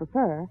cash if you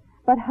prefer,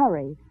 but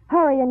hurry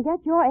and get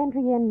your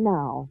entry in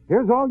now.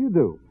 Here's all you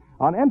do.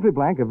 On entry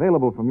blank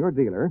available from your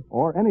dealer,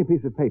 or any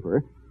piece of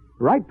paper,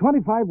 write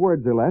 25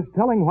 words or less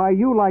telling why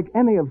you like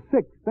any of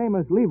 6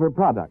 famous Lever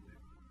products.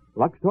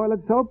 Lux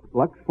Toilet Soap,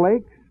 Lux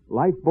Flakes,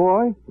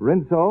 Lifebuoy,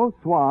 Rinso,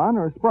 Swan,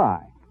 or Spry.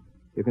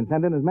 You can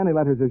send in as many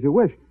letters as you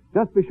wish.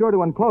 Just be sure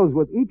to enclose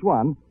with each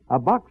one a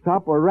box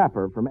top or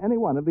wrapper from any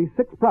one of these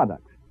 6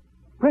 products.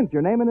 Print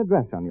your name and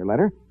address on your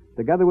letter,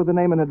 together with the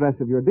name and address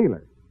of your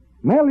dealer.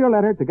 Mail your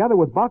letter together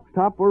with box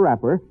top or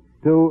wrapper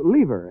to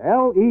Lever,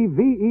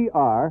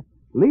 L-E-V-E-R,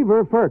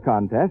 Lever Fur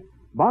Contest,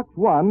 Box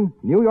 1,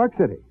 New York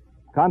City.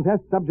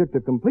 Contest subject to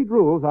complete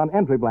rules on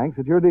entry blanks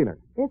at your dealer.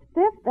 This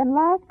fifth and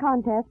last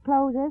contest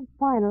closes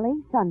finally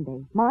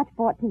Sunday, March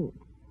 14th.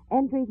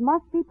 Entries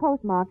must be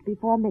postmarked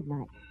before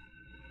midnight.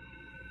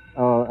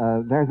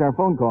 Oh, there's our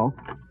phone call.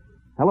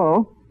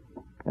 Hello?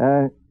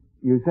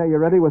 You say you're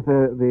ready with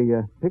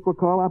the Piqua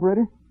call,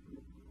 operator?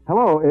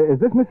 Hello, is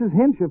this Mrs.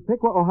 Hinch of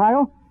Piqua,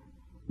 Ohio?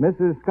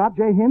 Mrs. Scott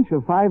J. Hinch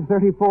of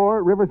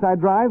 534 Riverside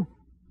Drive?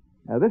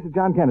 This is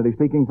John Kennedy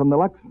speaking from the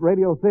Lux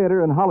Radio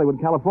Theater in Hollywood,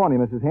 California,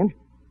 Mrs. Hinch.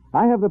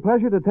 I have the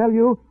pleasure to tell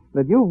you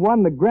that you've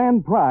won the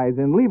grand prize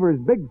in Lever's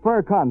Big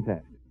Fur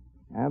Contest.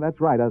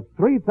 That's right, a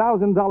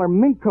 $3,000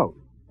 mink coat,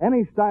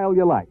 any style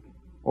you like.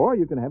 Or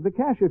you can have the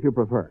cash if you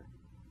prefer.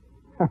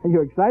 Are you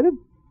excited?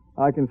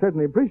 I can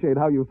certainly appreciate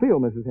how you feel,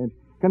 Mrs. Hinch.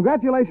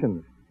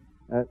 Congratulations.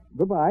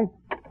 Goodbye.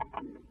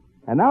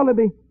 And now,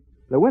 Libby,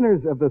 the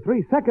winners of the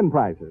 3 second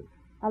prizes.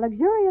 A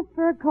luxurious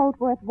fur coat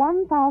worth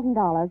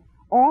 $1,000,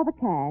 or the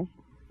cash,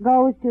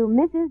 goes to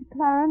Mrs.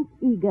 Clarence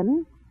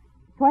Egan,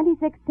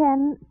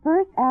 2610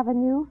 First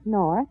Avenue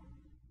North,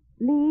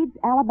 Leeds,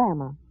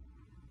 Alabama.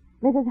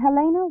 Mrs.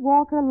 Helena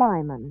Walker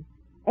Lyman,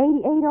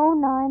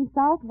 8809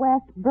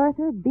 Southwest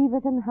Bertha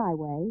Beaverton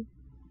Highway,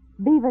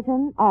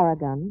 Beaverton,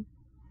 Oregon.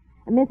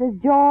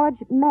 Mrs. George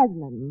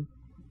Meslin,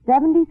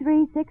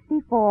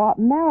 7364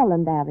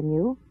 Maryland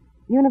Avenue,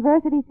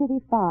 University City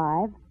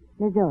 5,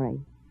 Missouri.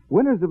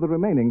 Winners of the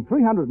remaining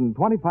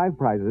 325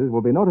 prizes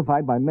will be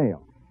notified by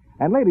mail.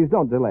 And ladies,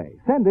 don't delay.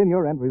 Send in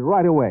your entries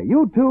right away.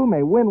 You, too,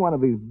 may win one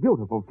of these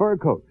beautiful fur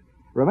coats.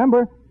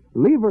 Remember,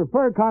 Lever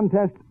Fur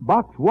Contest,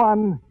 Box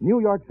 1, New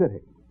York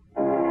City.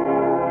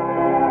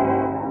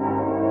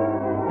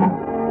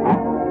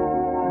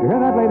 You hear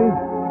that, ladies?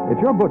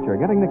 It's your butcher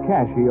getting the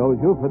cash he owes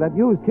you for that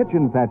used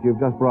kitchen fat you've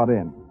just brought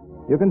in.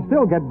 You can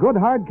still get good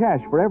hard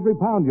cash for every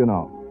pound, you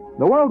know.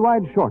 The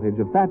worldwide shortage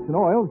of fats and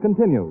oils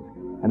continues,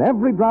 and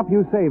every drop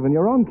you save in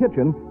your own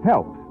kitchen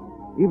helps.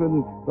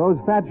 Even those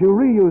fats you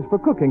reuse for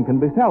cooking can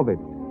be salvaged.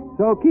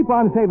 So keep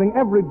on saving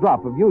every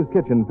drop of used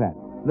kitchen fat.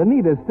 The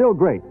need is still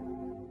great.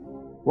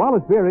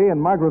 Wallace Beery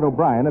and Margaret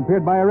O'Brien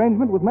appeared by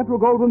arrangement with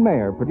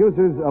Metro-Goldwyn-Mayer,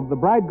 producers of The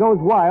Bride Goes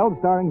Wild,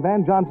 starring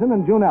Van Johnson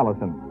and June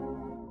Allison.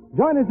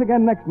 Join us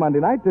again next Monday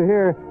night to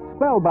hear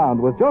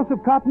Spellbound with Joseph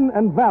Cotton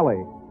and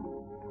Valley.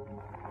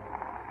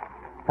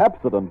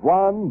 Pepsodent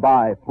won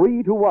by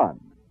 3-1.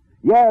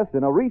 Yes,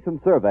 in a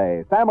recent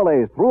survey,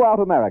 families throughout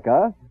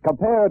America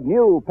compared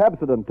new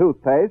Pepsodent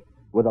toothpaste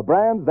with the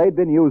brands they'd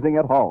been using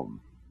at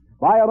home.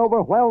 By an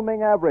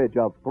overwhelming average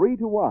of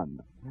 3-1,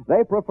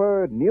 they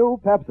preferred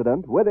new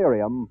Pepsodent with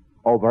Irium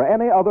over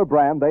any other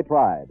brand they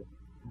tried.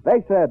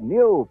 They said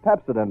new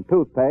Pepsodent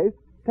toothpaste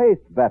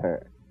tastes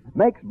better,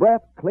 makes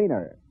breath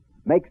cleaner,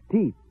 makes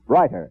teeth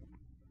brighter.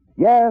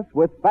 Yes,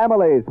 with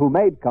families who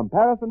made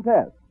comparison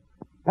tests,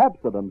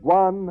 Pepsodent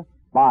won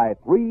by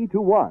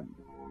 3-1.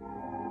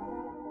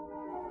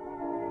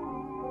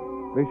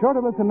 Be sure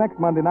to listen next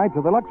Monday night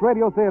to the Lux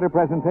Radio Theater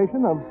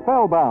presentation of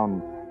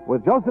Spellbound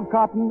with Joseph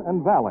Cotton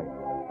and Valley.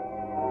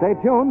 Stay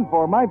tuned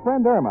for My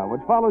Friend Irma,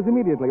 which follows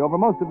immediately over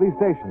most of these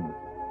stations.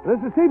 This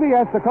is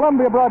CBS, the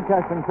Columbia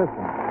Broadcasting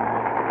System.